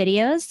camera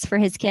videos for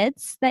his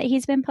kids that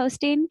he's been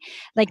posting,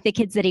 like the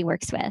kids that he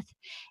works with.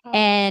 Oh,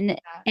 and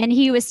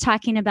he was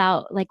talking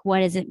about like, what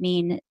does it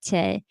mean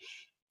to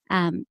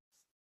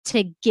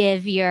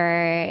give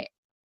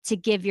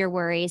your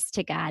worries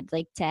to God,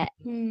 like to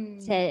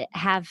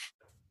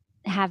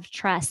have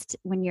trust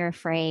when you're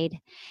afraid.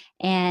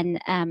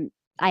 And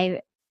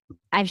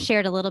I've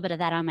shared a little bit of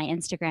that on my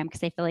Instagram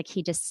because I feel like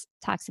he just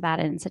talks about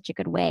it in such a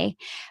good way.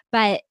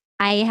 But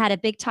I had a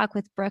big talk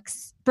with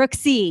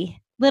Brooksy,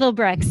 little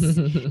Brooks.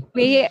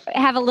 We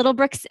have a little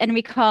Brooks and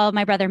we call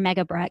my brother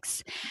Mega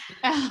Brooks.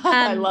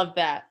 I love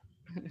that.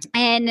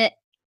 And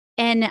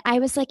I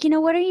was like,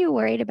 what are you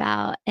worried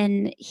about?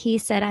 And he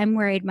said, I'm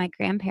worried my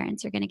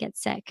grandparents are going to get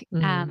sick.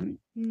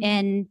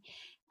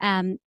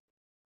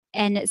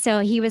 And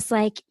so he was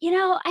like,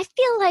 I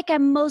feel like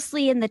I'm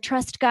mostly in the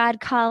trust God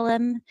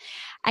column.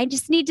 I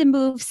just need to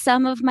move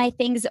some of my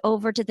things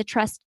over to the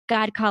trust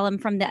God column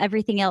from the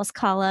everything else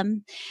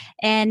column.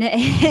 And,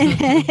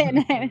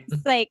 and I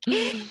was like,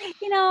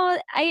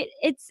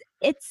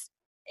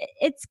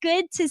 it's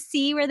good to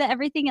see where the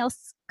everything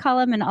else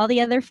column and all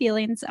the other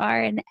feelings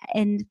are, and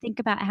think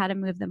about how to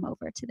move them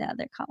over to the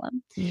other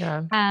column.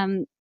 Yeah.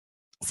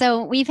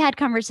 So we've had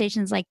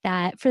conversations like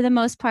that. For the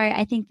most part,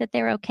 I think that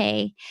they're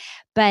okay.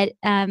 But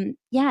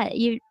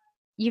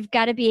you've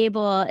got to be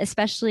able,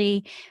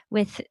 especially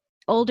with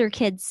older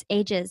kids'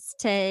 ages,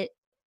 to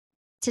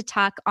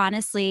talk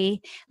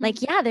honestly, like,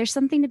 there's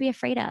something to be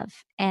afraid of.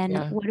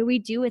 And what do we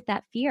do with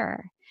that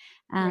fear?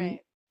 Right.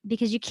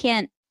 Because you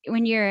can't,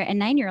 when you're a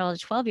 9-year-old, a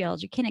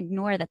 12-year-old, you can't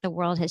ignore that the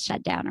world has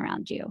shut down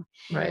around you.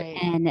 Right.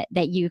 And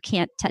that you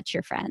can't touch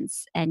your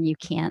friends and you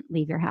can't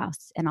leave your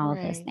house and all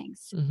of those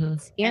things. Mm-hmm.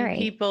 It's scary. And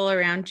people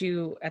around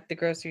you at the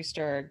grocery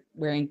store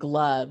wearing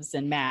gloves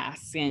and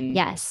masks. And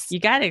yes, you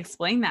got to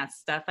explain that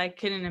stuff. I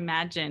couldn't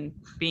imagine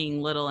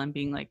being little and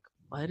being like,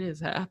 what is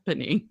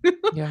happening?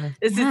 Yeah.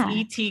 Is this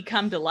ET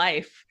come to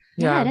life?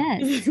 Yeah,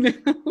 it is.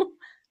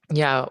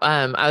 Yeah.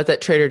 I was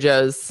at Trader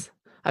Joe's.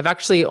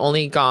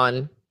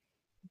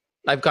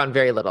 I've gone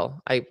very little.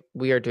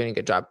 We are doing a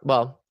good job.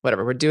 Well,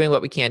 whatever. We're doing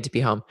what we can to be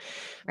home.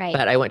 Right.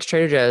 But I went to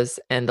Trader Joe's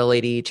and the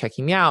lady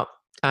checking me out,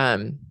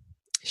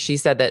 she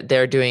said that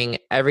they're doing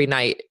every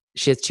night.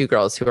 She has 2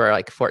 girls who are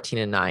like 14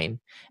 and 9.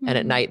 Mm-hmm. And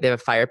at night they have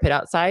a fire pit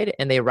outside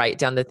and they write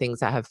down the things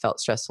that have felt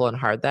stressful and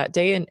hard that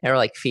day or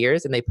like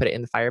fears, and they put it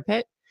in the fire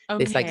pit.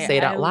 Okay, they like say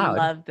it out loud.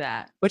 I love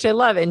that. Which I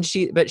love. And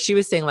she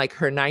was saying like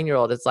her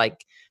 9-year-old is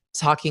like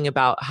talking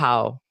about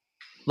how,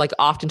 like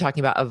often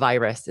talking about a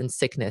virus and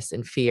sickness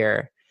and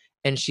fear.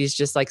 And she's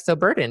just like so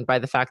burdened by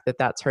the fact that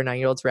that's her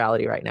 9-year-old's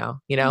reality right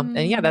now,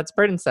 And that's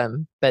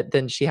burdensome. But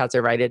then she has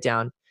her write it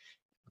down,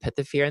 put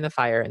the fear in the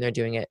fire, and they're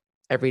doing it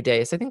every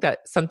day. So I think that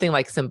something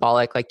like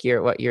symbolic, like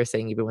what you're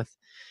saying, even with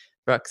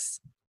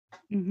Brooks,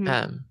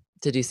 to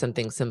do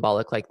something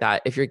symbolic like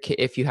that.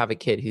 If you have a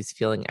kid who's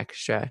feeling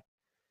extra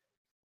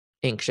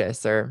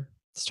anxious or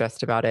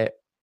stressed about it.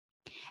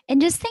 And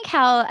just think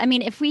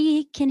if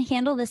we can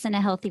handle this in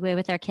a healthy way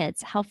with our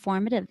kids, how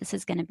formative this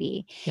is going to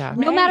be. Yeah.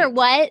 No matter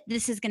what,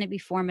 this is going to be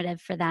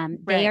formative for them.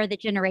 Right. They are the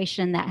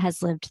generation that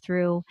has lived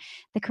through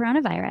the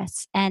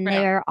coronavirus, and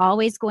they're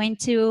always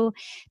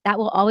that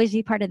will always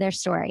be part of their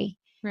story.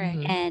 Right.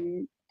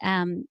 And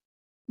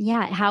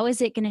how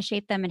is it going to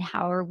shape them, and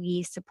how are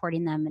we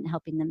supporting them and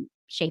helping them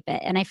shape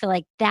it? And I feel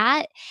like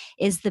that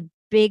is the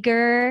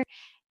bigger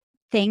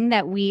thing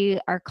that we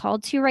are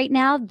called to right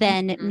now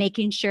than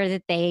making sure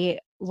that they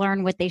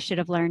learn what they should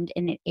have learned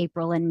in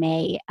April and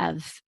May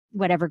of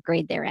whatever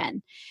grade they're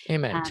in.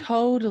 Amen.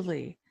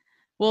 Totally.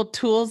 Well,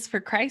 tools for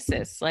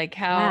crisis, like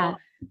how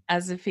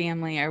as a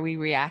family are we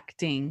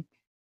reacting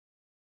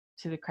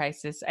to the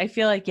crisis? I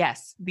feel like,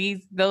 yes,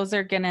 those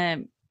are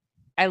gonna,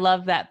 I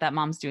love that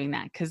mom's doing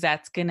that, because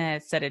that's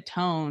gonna set a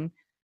tone,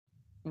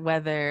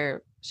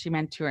 whether she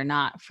meant to or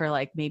not, for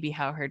like maybe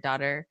how her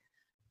daughter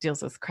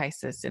deals with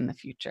crisis in the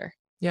future.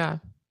 Yeah.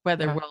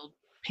 Whether world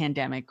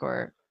pandemic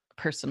or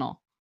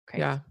personal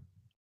crisis. Yeah.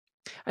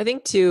 I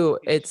think too,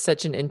 it's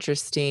such an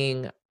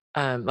interesting,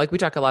 like we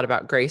talk a lot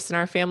about grace in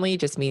our family,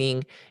 just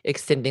meaning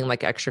extending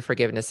like extra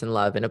forgiveness and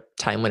love in a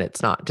time when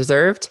it's not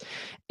deserved.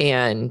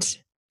 And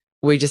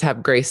we just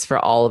have grace for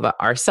all of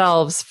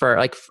ourselves,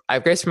 I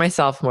have grace for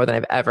myself more than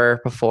I've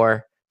ever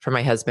before, for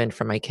my husband,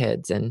 for my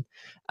kids. And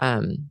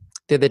the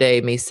other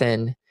day,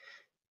 Mason,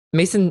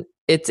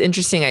 it's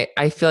interesting.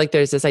 I feel like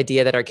there's this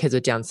idea that our kids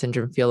with Down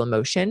syndrome feel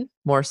emotion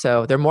more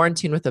so. They're more in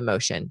tune with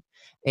emotion,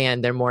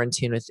 and they're more in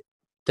tune with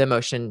the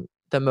emotion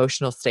the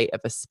emotional state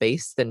of a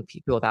space than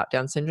people without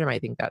Down syndrome. I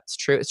think that's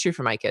true. It's true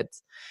for my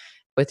kids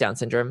with Down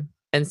syndrome.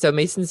 And so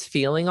Mason's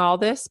feeling all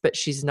this, but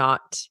she's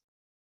not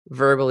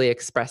verbally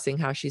expressing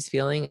how she's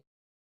feeling.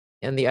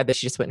 And the other,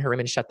 she just went in her room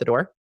and shut the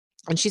door.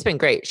 And she's been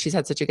great. She's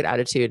had such a good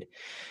attitude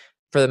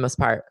for the most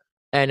part.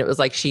 And it was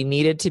like she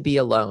needed to be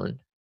alone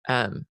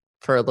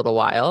for a little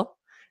while.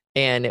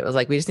 And it was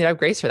like, we just need to have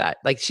grace for that.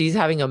 Like she's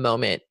having a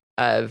moment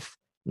of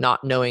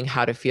not knowing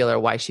how to feel or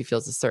why she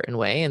feels a certain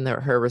way. And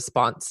her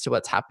response to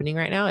what's happening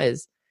right now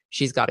is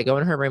she's got to go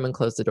in her room and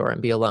close the door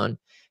and be alone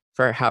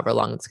for however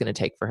long it's going to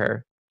take for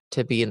her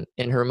to be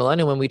in her room alone.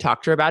 And when we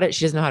talk to her about it,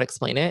 she doesn't know how to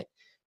explain it.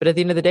 But at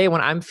the end of the day,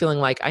 when I'm feeling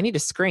like I need to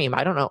scream,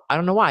 I don't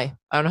know why.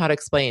 I don't know how to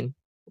explain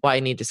why I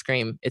need to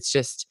scream. It's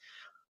just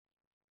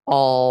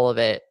all of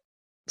it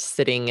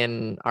sitting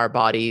in our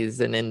bodies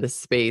and in the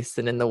space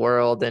and in the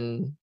world,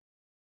 and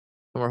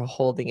we're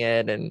holding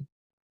it. And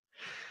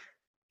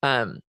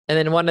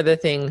then one other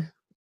thing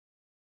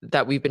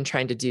that we've been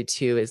trying to do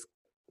too is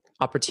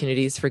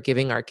opportunities for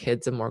giving our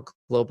kids a more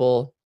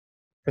global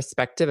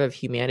perspective of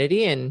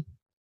humanity. And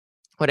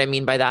what I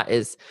mean by that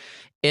is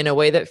in a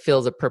way that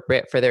feels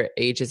appropriate for their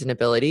ages and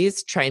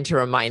abilities, trying to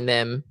remind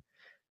them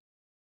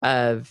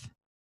of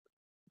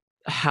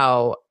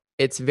how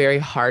it's very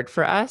hard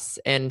for us,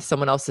 and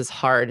someone else's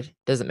hard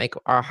doesn't make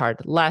our hard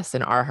less,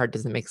 and our hard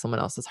doesn't make someone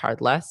else's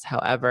hard less.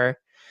 However,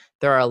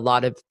 there are a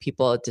lot of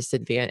people at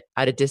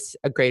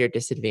a greater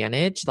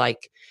disadvantage,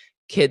 like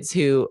kids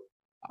who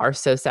are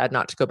so sad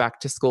not to go back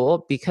to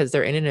school because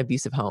they're in an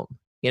abusive home.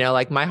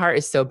 Like my heart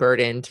is so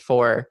burdened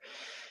for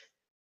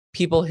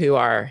people who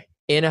are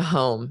in a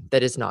home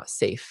that is not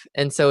safe.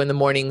 And so in the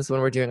mornings when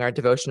we're doing our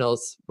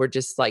devotionals, we're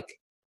just like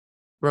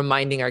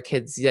reminding our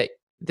kids that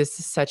this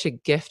is such a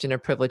gift and a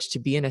privilege to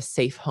be in a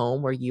safe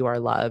home where you are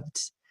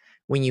loved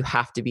when you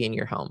have to be in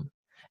your home.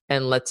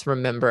 And let's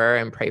remember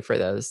and pray for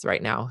those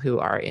right now who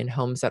are in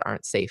homes that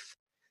aren't safe,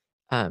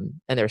 and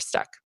they're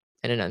stuck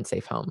in an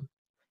unsafe home.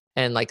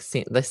 And like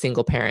the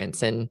single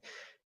parents and,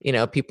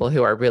 people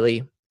who are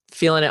really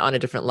feeling it on a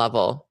different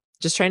level,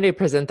 just trying to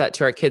present that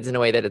to our kids in a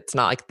way that it's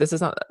not like, this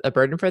is not a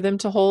burden for them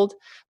to hold,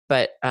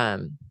 but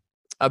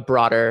a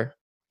broader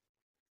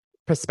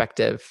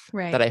perspective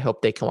that I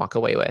hope they can walk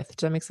away with.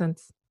 Does that make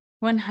sense?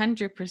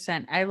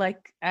 100%.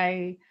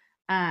 I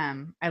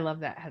love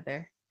that,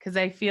 Heather, because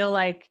I feel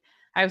like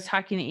I was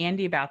talking to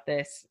Andy about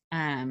this.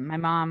 My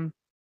mom,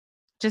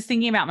 just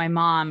thinking about my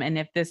mom, and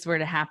if this were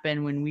to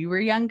happen when we were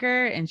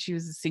younger and she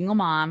was a single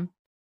mom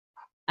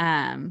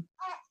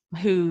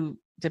who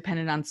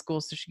depended on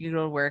school so she could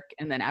go to work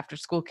and then after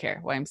school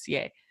care,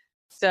 YMCA.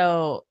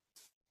 So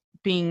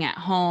being at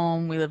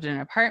home, we lived in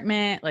an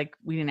apartment, like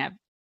we didn't have,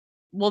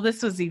 well,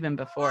 this was even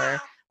before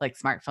like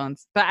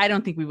smartphones, but I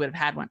don't think we would have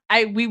had one.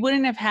 We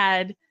wouldn't have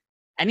had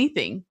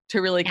anything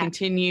to really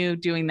continue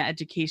doing the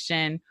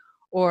education,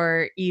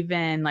 or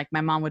even like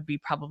my mom would be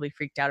probably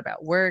freaked out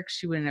about work.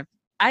 She wouldn't have,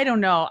 I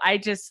don't know. I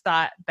just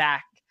thought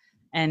back,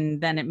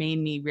 and then it made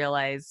me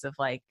realize of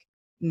like,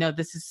 no,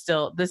 this is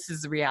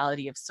the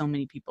reality of so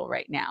many people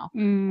right now.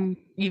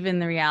 Even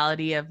the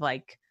reality of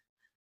like,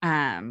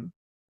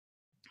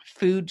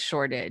 food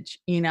shortage,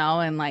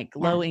 and like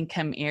low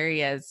income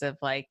areas of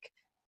like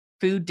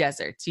food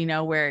deserts,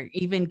 where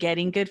even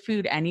getting good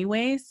food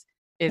anyways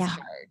is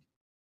hard.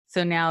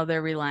 So now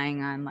they're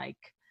relying on like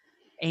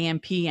AM,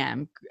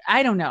 PM.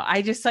 I don't know.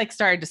 I just like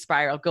started to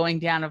spiral going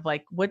down of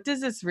like, what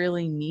does this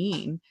really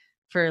mean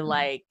for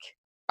like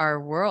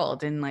our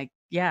world? And like,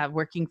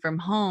 working from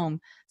home,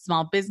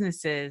 small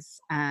businesses,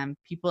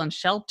 people in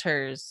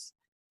shelters,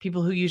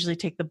 people who usually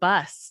take the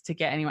bus to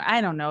get anywhere. I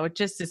don't know. It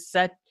just is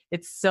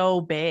it's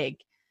so big.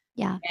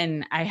 Yeah.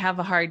 And I have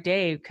a hard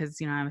day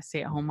because, I'm a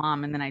stay-at-home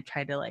mom, and then I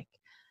try to like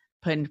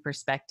put into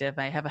perspective.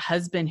 I have a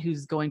husband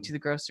who's going to the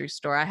grocery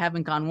store. I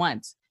haven't gone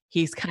once.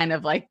 He's kind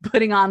of like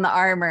putting on the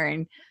armor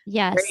and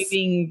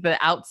braving the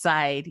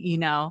outside,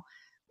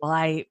 while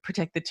I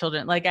protect the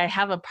children. Like I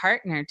have a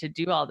partner to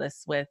do all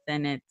this with,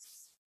 and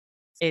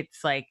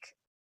it's like,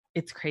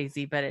 it's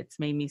crazy, but it's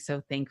made me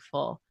so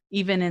thankful.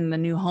 Even in the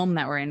new home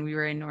that we're in, we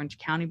were in Orange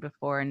County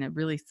before in a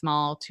really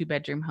small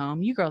 2-bedroom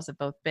home. You girls have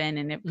both been,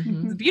 and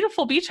it's a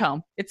beautiful beach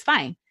home. It's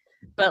fine.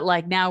 But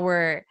like now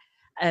we're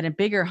at a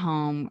bigger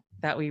home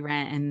that we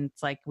rent, and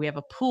it's like we have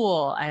a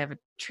pool, I have a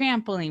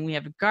trampoline, we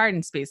have a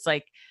garden space.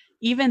 Like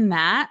even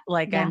that,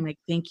 like I'm like,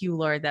 thank you,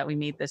 Lord, that we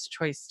made this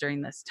choice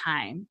during this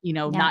time,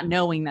 not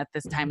knowing that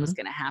this time was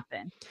going to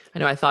happen. I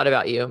know. I thought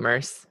about you,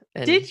 Merce.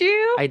 Did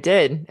you? I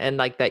did. And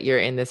like that you're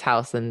in this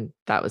house, and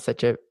that was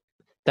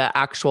the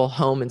actual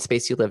home and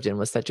space you lived in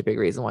was such a big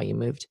reason why you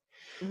moved.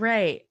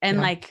 Right. And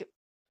like,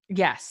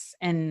 yes.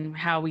 And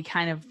how we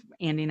kind of,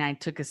 Andy and I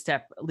took a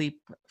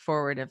leap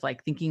forward of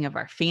like thinking of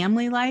our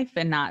family life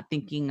and not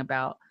thinking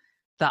about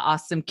the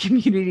awesome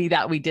community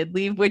that we did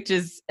leave, which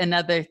is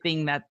another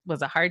thing that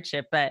was a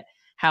hardship, but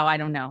how, I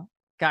don't know,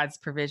 God's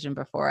provision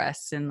before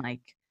us, and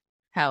like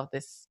how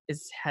this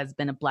has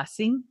been a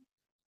blessing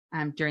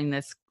during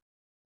this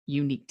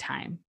unique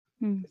time.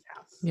 This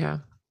house. Yeah.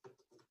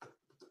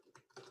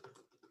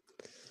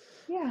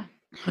 Yeah.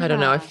 I don't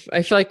know.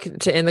 I feel like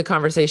to end the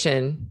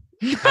conversation,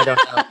 I don't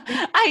know.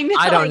 I know.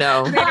 I don't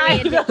know.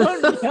 I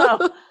don't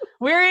know.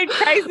 We're in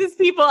crisis,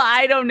 people.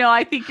 I don't know.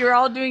 I think you're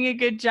all doing a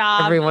good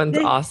job. Everyone's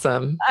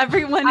awesome.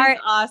 Everyone is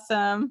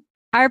awesome.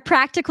 Our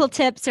practical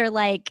tips are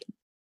like,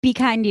 be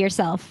kind to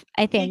yourself,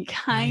 I think. Be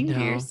kind to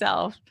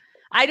yourself.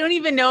 I don't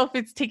even know if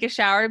it's take a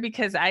shower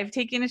because I've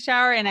taken a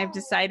shower and I've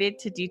decided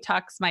to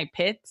detox my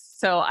pits.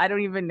 So I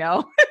don't even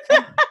know.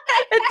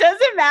 It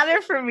doesn't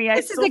matter for me.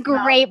 This is a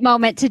great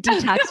moment to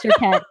detox your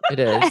pet. It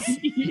is.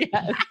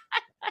 Yes.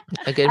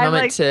 A good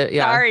moment to,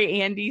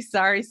 Sorry, Andy.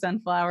 Sorry,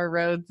 Sunflower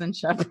Roads and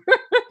Shepherd.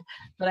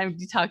 But I'm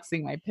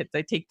detoxing my pits.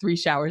 I take 3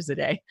 showers a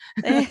day.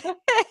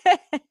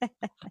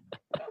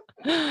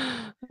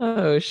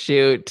 Oh,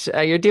 shoot.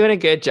 You're doing a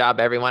good job,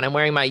 everyone. I'm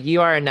wearing my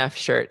You Are Enough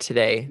shirt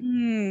today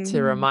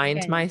to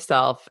remind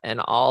myself and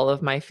all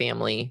of my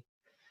family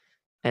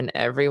and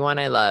everyone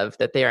I love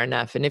that they are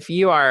enough. And if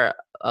you are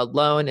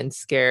alone and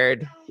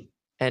scared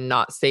and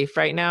not safe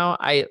right now,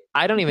 I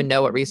don't even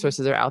know what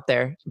resources are out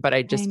there, but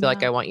I just feel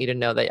like I want you to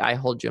know that I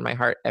hold you in my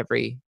heart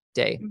every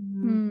day.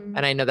 Mm-hmm.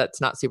 And I know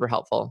that's not super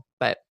helpful,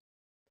 but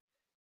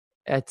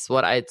it's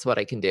what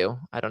I can do.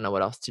 I don't know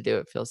what else to do.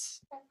 It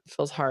feels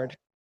hard.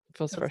 It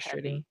feels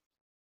frustrating.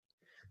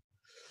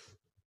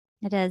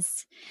 It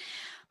is.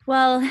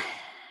 Well,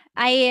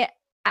 I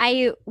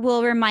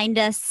will remind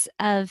us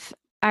of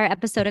our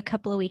episode a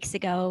couple of weeks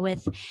ago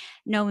with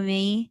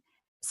Noemi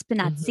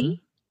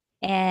Spinazzi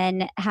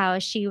and how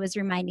she was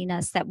reminding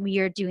us that we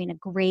are doing a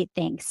great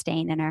thing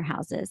staying in our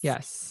houses.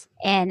 Yes.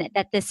 And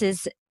that this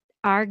is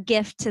our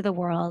gift to the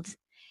world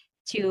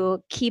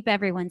to keep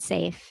everyone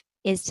safe,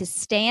 is to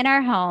stay in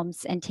our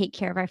homes and take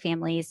care of our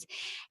families.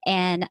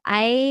 And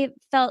I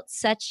felt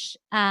such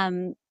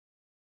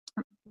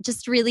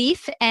just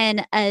relief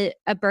and a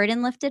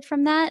burden lifted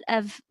from that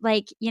of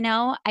like,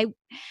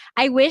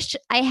 I wish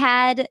I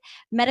had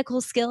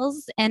medical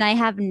skills and I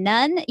have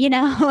none,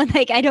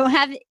 like I don't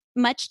have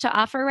much to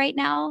offer right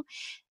now.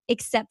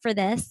 Except for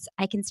this,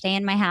 I can stay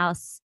in my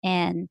house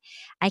and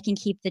I can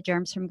keep the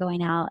germs from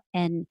going out.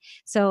 And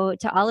so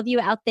to all of you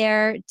out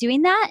there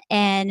doing that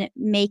and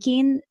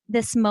making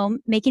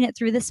it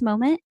through this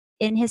moment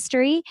in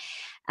history,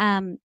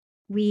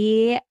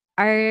 we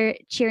are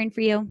cheering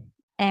for you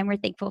and we're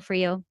thankful for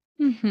you.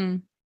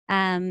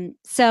 Mm-hmm.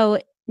 So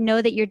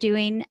know that you're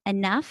doing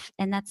enough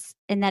and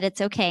that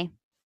it's okay.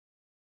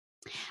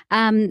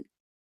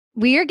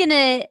 We're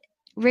gonna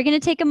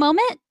take a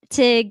moment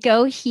to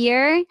go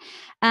hear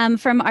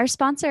from our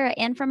sponsor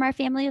and from our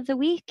family of the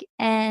week,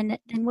 and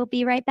then we'll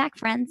be right back,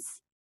 friends.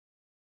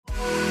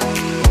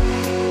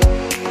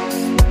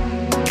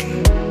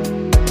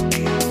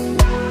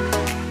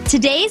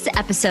 Today's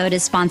episode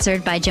is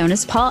sponsored by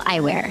Jonas Paul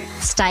Eyewear,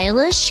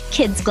 stylish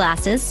kids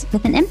glasses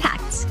with an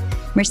impact.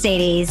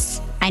 Mercedes,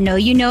 I know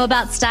you know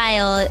about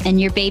style and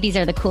your babies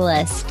are the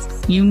coolest.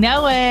 You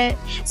know it.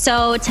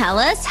 So tell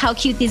us how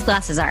cute these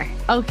glasses are.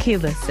 Okay,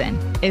 listen.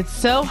 It's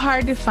so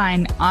hard to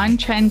find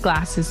on-trend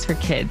glasses for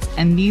kids,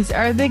 and these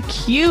are the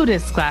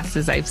cutest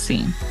glasses I've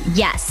seen.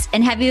 Yes.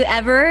 And have you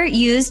ever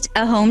used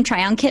a home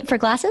try-on kit for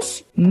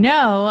glasses?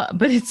 No,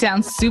 but it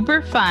sounds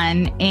super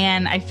fun,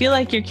 and I feel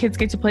like your kids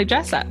get to play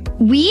dress up.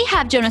 We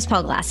have Jonas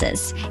Paul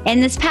glasses,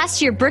 and this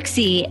past year,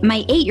 Brooksy,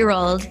 my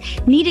 8-year-old,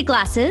 needed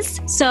glasses,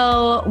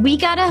 so we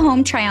got a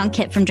home try-on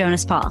kit from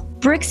Jonas Paul.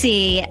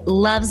 Brooksy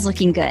loves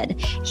looking good.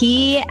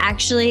 He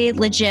actually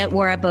legit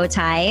wore a bow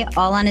tie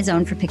all on his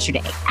own for picture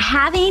day.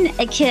 Having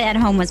a kit at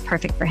home was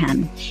perfect for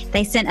him.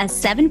 They sent us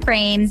 7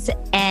 frames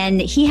and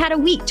he had a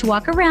week to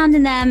walk around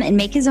in them and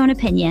make his own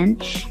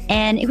opinion.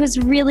 And it was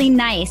really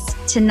nice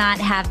to not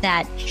have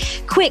that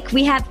quick,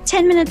 we have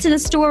 10 minutes in a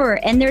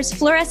store and there's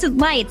fluorescent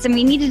lights and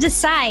we need to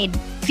decide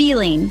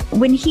feeling.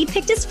 When he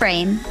picked his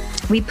frame,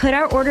 we put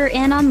our order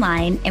in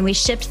online and we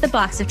shipped the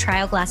box of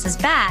trial glasses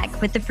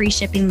back with the free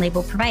shipping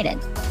label provided.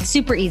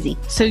 Super easy.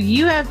 So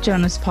you have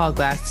Jonas Paul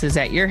glasses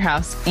at your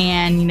house,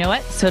 and you know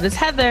what? So does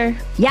Heather.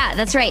 Yeah,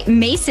 that's right.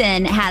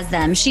 Mason has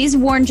them. She's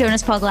worn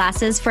Jonas Paul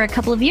glasses for a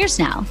couple of years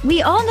now.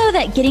 We all know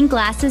that getting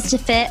glasses to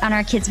fit on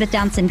our kids with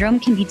Down syndrome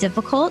can be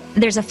difficult.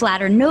 There's a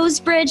flatter nose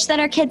bridge that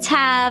our kids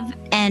have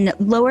and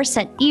lower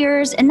set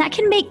ears, and that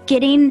can make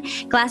getting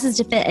glasses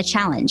to fit a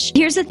challenge.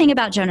 Here's the thing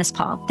about Jonas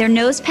Paul. Their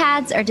nose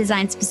pads are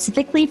designed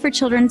specifically for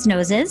children's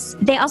noses.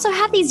 They also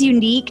have these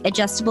unique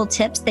adjustable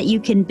tips that you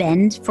can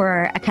bend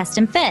for a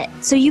custom fit,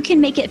 so you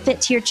can make it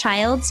fit to your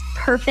child's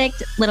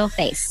perfect little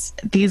face.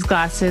 These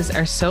glasses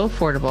are so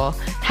affordable,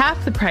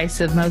 half the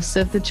price of most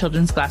of the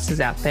children's glasses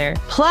out there.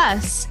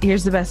 Plus,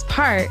 here's the best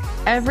part,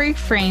 every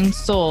frame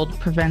sold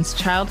prevents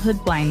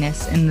childhood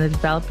blindness in the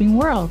developing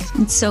world.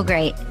 It's so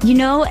great. You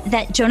know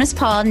that Jonas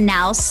Paul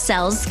now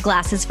sells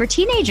glasses for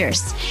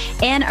teenagers,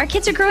 and our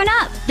kids are growing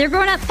up. They're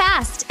growing up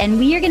fast, and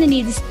we are going to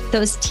need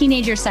those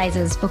teenager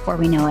sizes before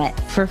we know it.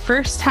 For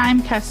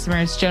first-time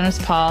customers, Jonas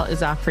Paul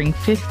is offering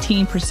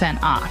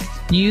 15% off.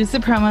 Use the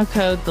promo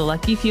code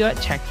TheLuckyFew at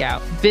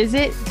checkout.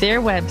 Visit their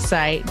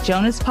website,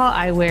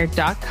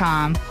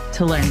 jonaspauleyewear.com,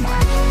 to learn more.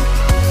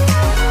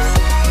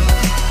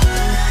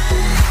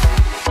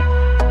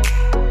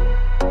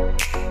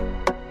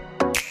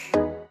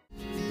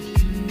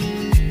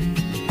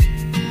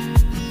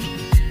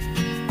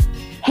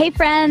 Hey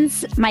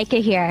friends, Micah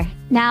here.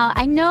 Now,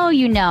 I know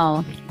you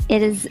know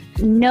it is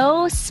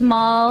no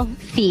small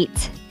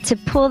feat to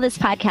pull this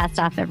podcast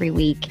off every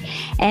week.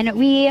 And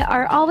we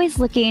are always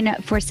looking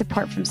for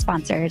support from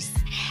sponsors.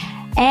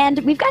 And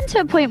we've gotten to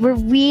a point where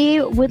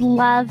we would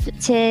love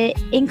to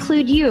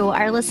include you,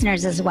 our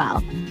listeners, as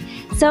well.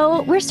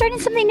 So we're starting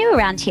something new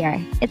around here.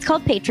 It's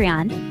called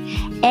Patreon.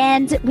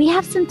 And we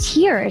have some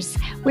tiers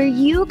where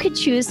you could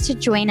choose to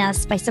join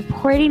us by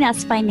supporting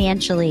us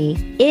financially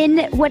in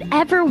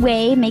whatever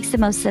way makes the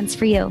most sense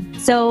for you.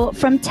 So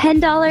from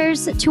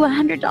 $10 to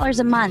 $100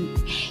 a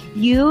month,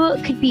 you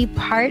could be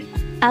part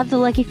of the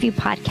Lucky Few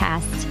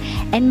podcast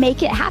and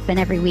make it happen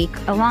every week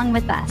along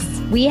with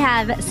us. We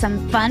have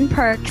some fun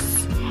perks.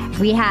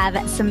 We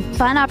have some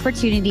fun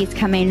opportunities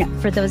coming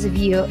for those of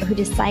you who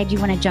decide you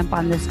want to jump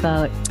on this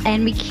boat.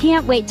 And we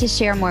can't wait to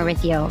share more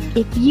with you.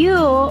 If you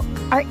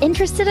are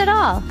interested at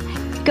all,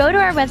 go to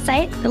our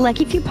website,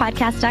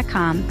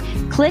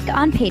 theluckyfewpodcast.com, click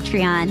on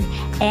Patreon,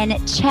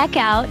 and check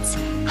out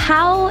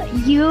how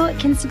you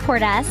can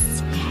support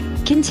us,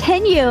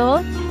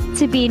 continue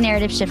to be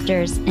narrative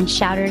shifters and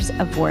shouters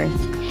of worth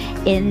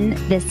in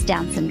this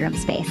Down syndrome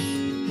space.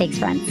 Thanks,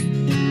 friends.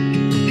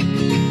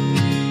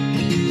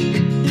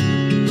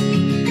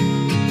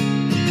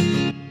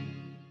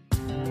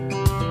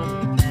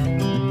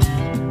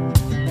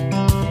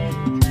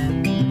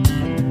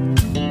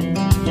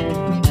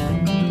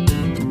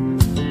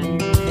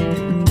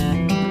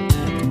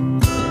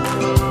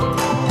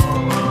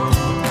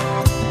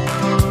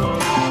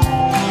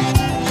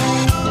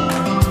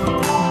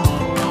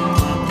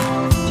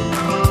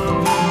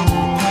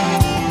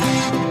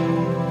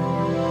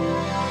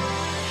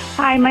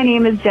 Hi, my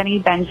name is Jenny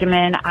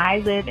Benjamin. I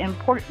live in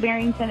Port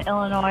Barrington,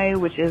 Illinois,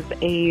 which is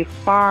a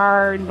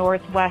far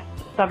northwest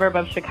suburb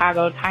of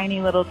Chicago,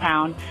 tiny little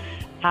town.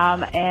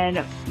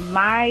 And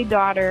my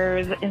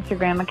daughter's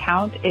Instagram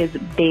account is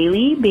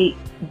Bailey, Baylee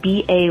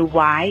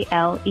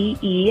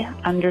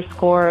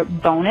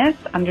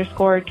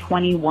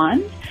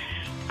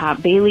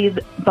 _bonus_21, Bailey's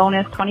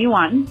bonus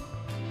 21.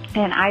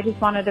 And I just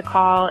wanted to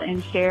call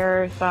and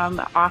share some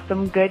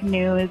awesome good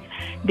news.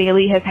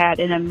 Bailey has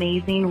had an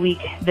amazing week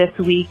this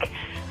week.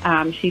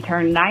 She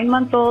turned 9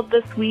 months old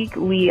this week.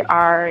 We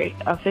are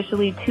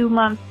officially 2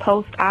 months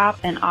post-op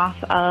and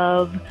off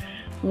of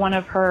one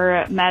of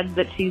her meds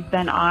that she's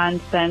been on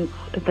since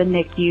the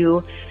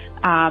NICU.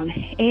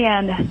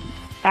 And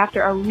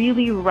after a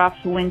really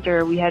rough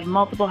winter, we had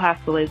multiple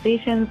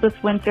hospitalizations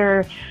this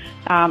winter.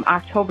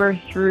 October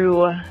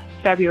through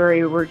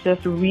February were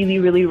just really,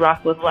 really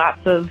rough with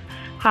lots of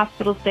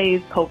hospital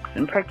stays, pokes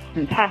and pricks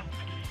and tests,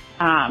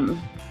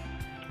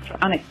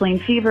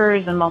 unexplained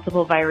fevers and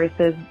multiple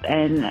viruses,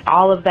 and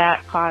all of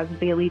that caused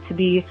Bailey to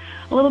be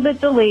a little bit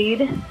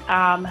delayed.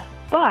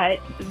 But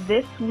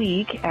this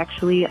week,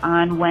 actually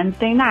on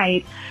Wednesday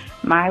night,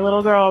 my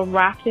little girl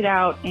rocked it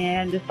out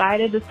and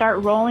decided to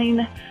start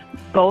rolling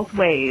both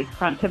ways,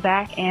 front to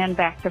back and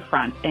back to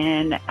front.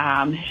 And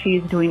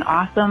she's doing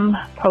awesome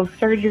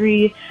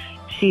post-surgery.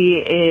 She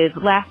is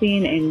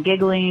laughing and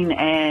giggling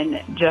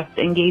and just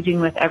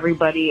engaging with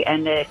everybody,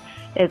 and it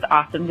is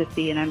awesome to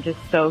see. And I'm just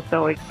so,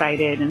 so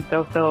excited and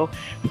so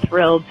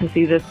thrilled to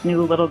see this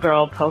new little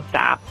girl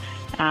post-op.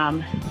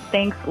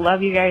 Thanks.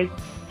 Love you guys.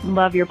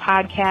 Love your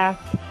podcast.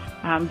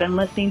 Been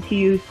listening to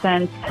you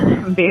since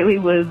Bailey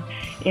was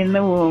in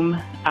the womb.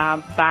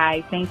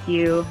 Bye. Thank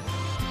you.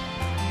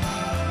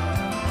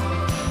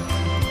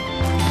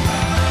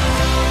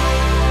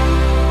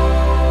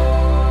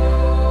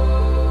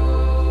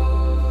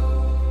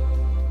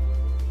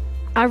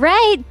 All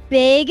right,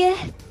 big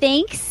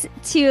thanks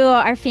to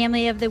our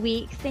family of the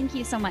week. Thank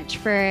you so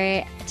much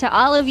to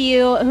all of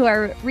you who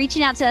are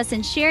reaching out to us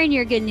and sharing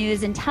your good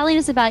news and telling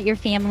us about your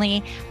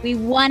family. We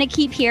want to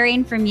keep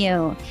hearing from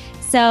you.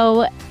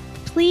 So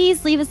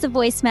please leave us a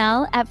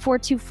voicemail at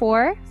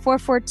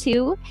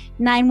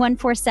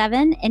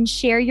 424-442-9147 and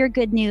share your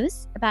good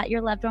news about your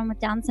loved one with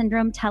Down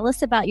syndrome. Tell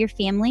us about your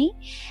family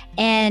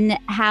and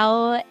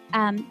how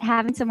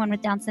having someone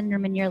with Down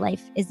syndrome in your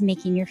life is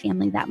making your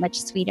family that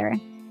much sweeter.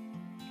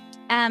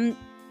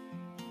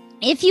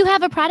 If you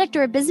have a product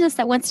or a business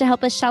that wants to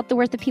help us shout the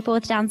worth of people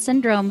with Down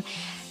syndrome,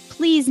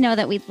 please know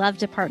that we'd love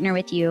to partner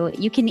with you.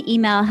 You can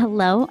email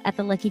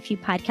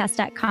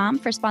hello@theluckyfewpodcast.com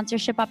for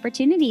sponsorship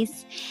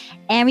opportunities.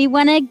 And we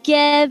want to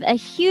give a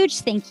huge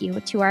thank you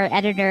to our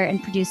editor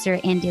and producer,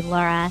 Andy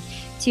Laura,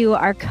 to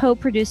our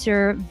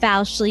co-producer,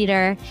 Val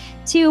Schleter,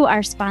 to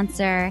our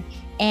sponsor,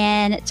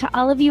 and to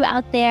all of you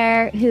out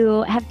there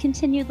who have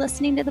continued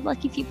listening to the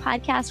Lucky Few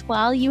podcast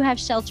while you have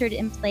sheltered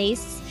in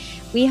place.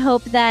 We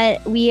hope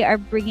that we are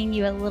bringing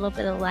you a little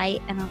bit of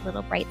light and a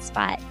little bright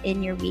spot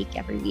in your week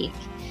every week.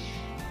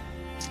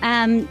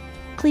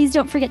 Please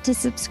don't forget to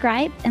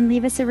subscribe and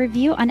leave us a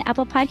review on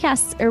Apple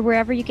Podcasts or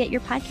wherever you get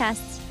your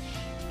podcasts.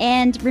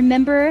 And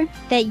remember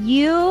that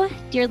you,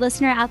 dear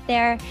listener out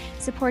there,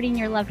 supporting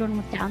your loved one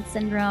with Down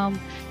syndrome,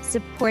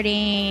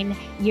 supporting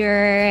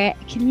your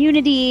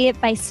community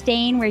by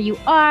staying where you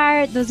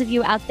are, those of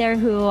you out there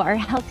who are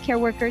healthcare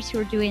workers who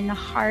are doing the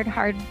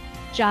hard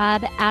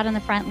job out on the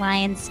front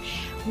lines,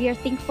 We are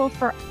thankful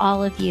for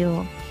all of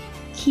you.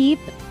 Keep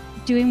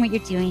doing what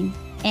you're doing.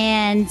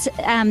 And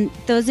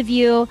those of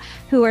you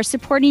who are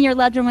supporting your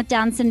loved one with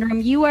Down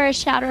syndrome, you are a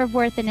shadow of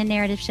worth and a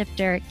narrative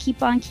shifter.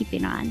 Keep on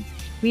keeping on.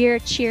 We are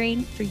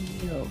cheering for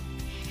you.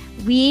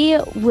 We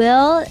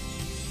will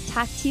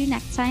talk to you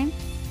next time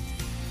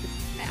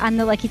on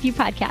the Lucky Few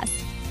podcast.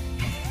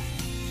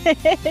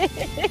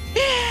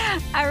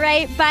 All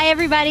right. Bye,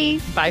 everybody.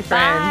 Bye, friends.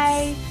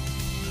 Bye.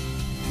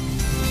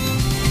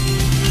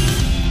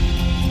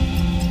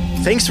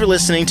 Thanks for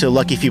listening to the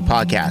Lucky Few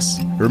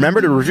Podcast. Remember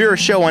to review our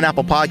show on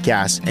Apple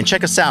Podcasts and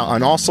check us out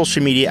on all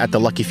social media at the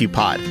Lucky Few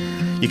Pod.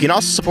 You can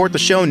also support the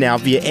show now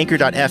via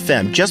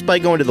anchor.fm just by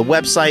going to the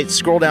website,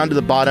 scroll down to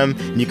the bottom,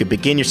 and you can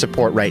begin your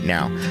support right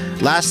now.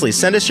 Lastly,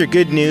 send us your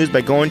good news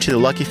by going to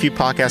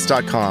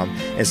theluckyfewpodcast.com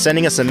and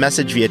sending us a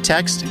message via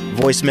text,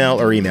 voicemail,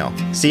 or email.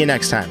 See you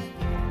next time.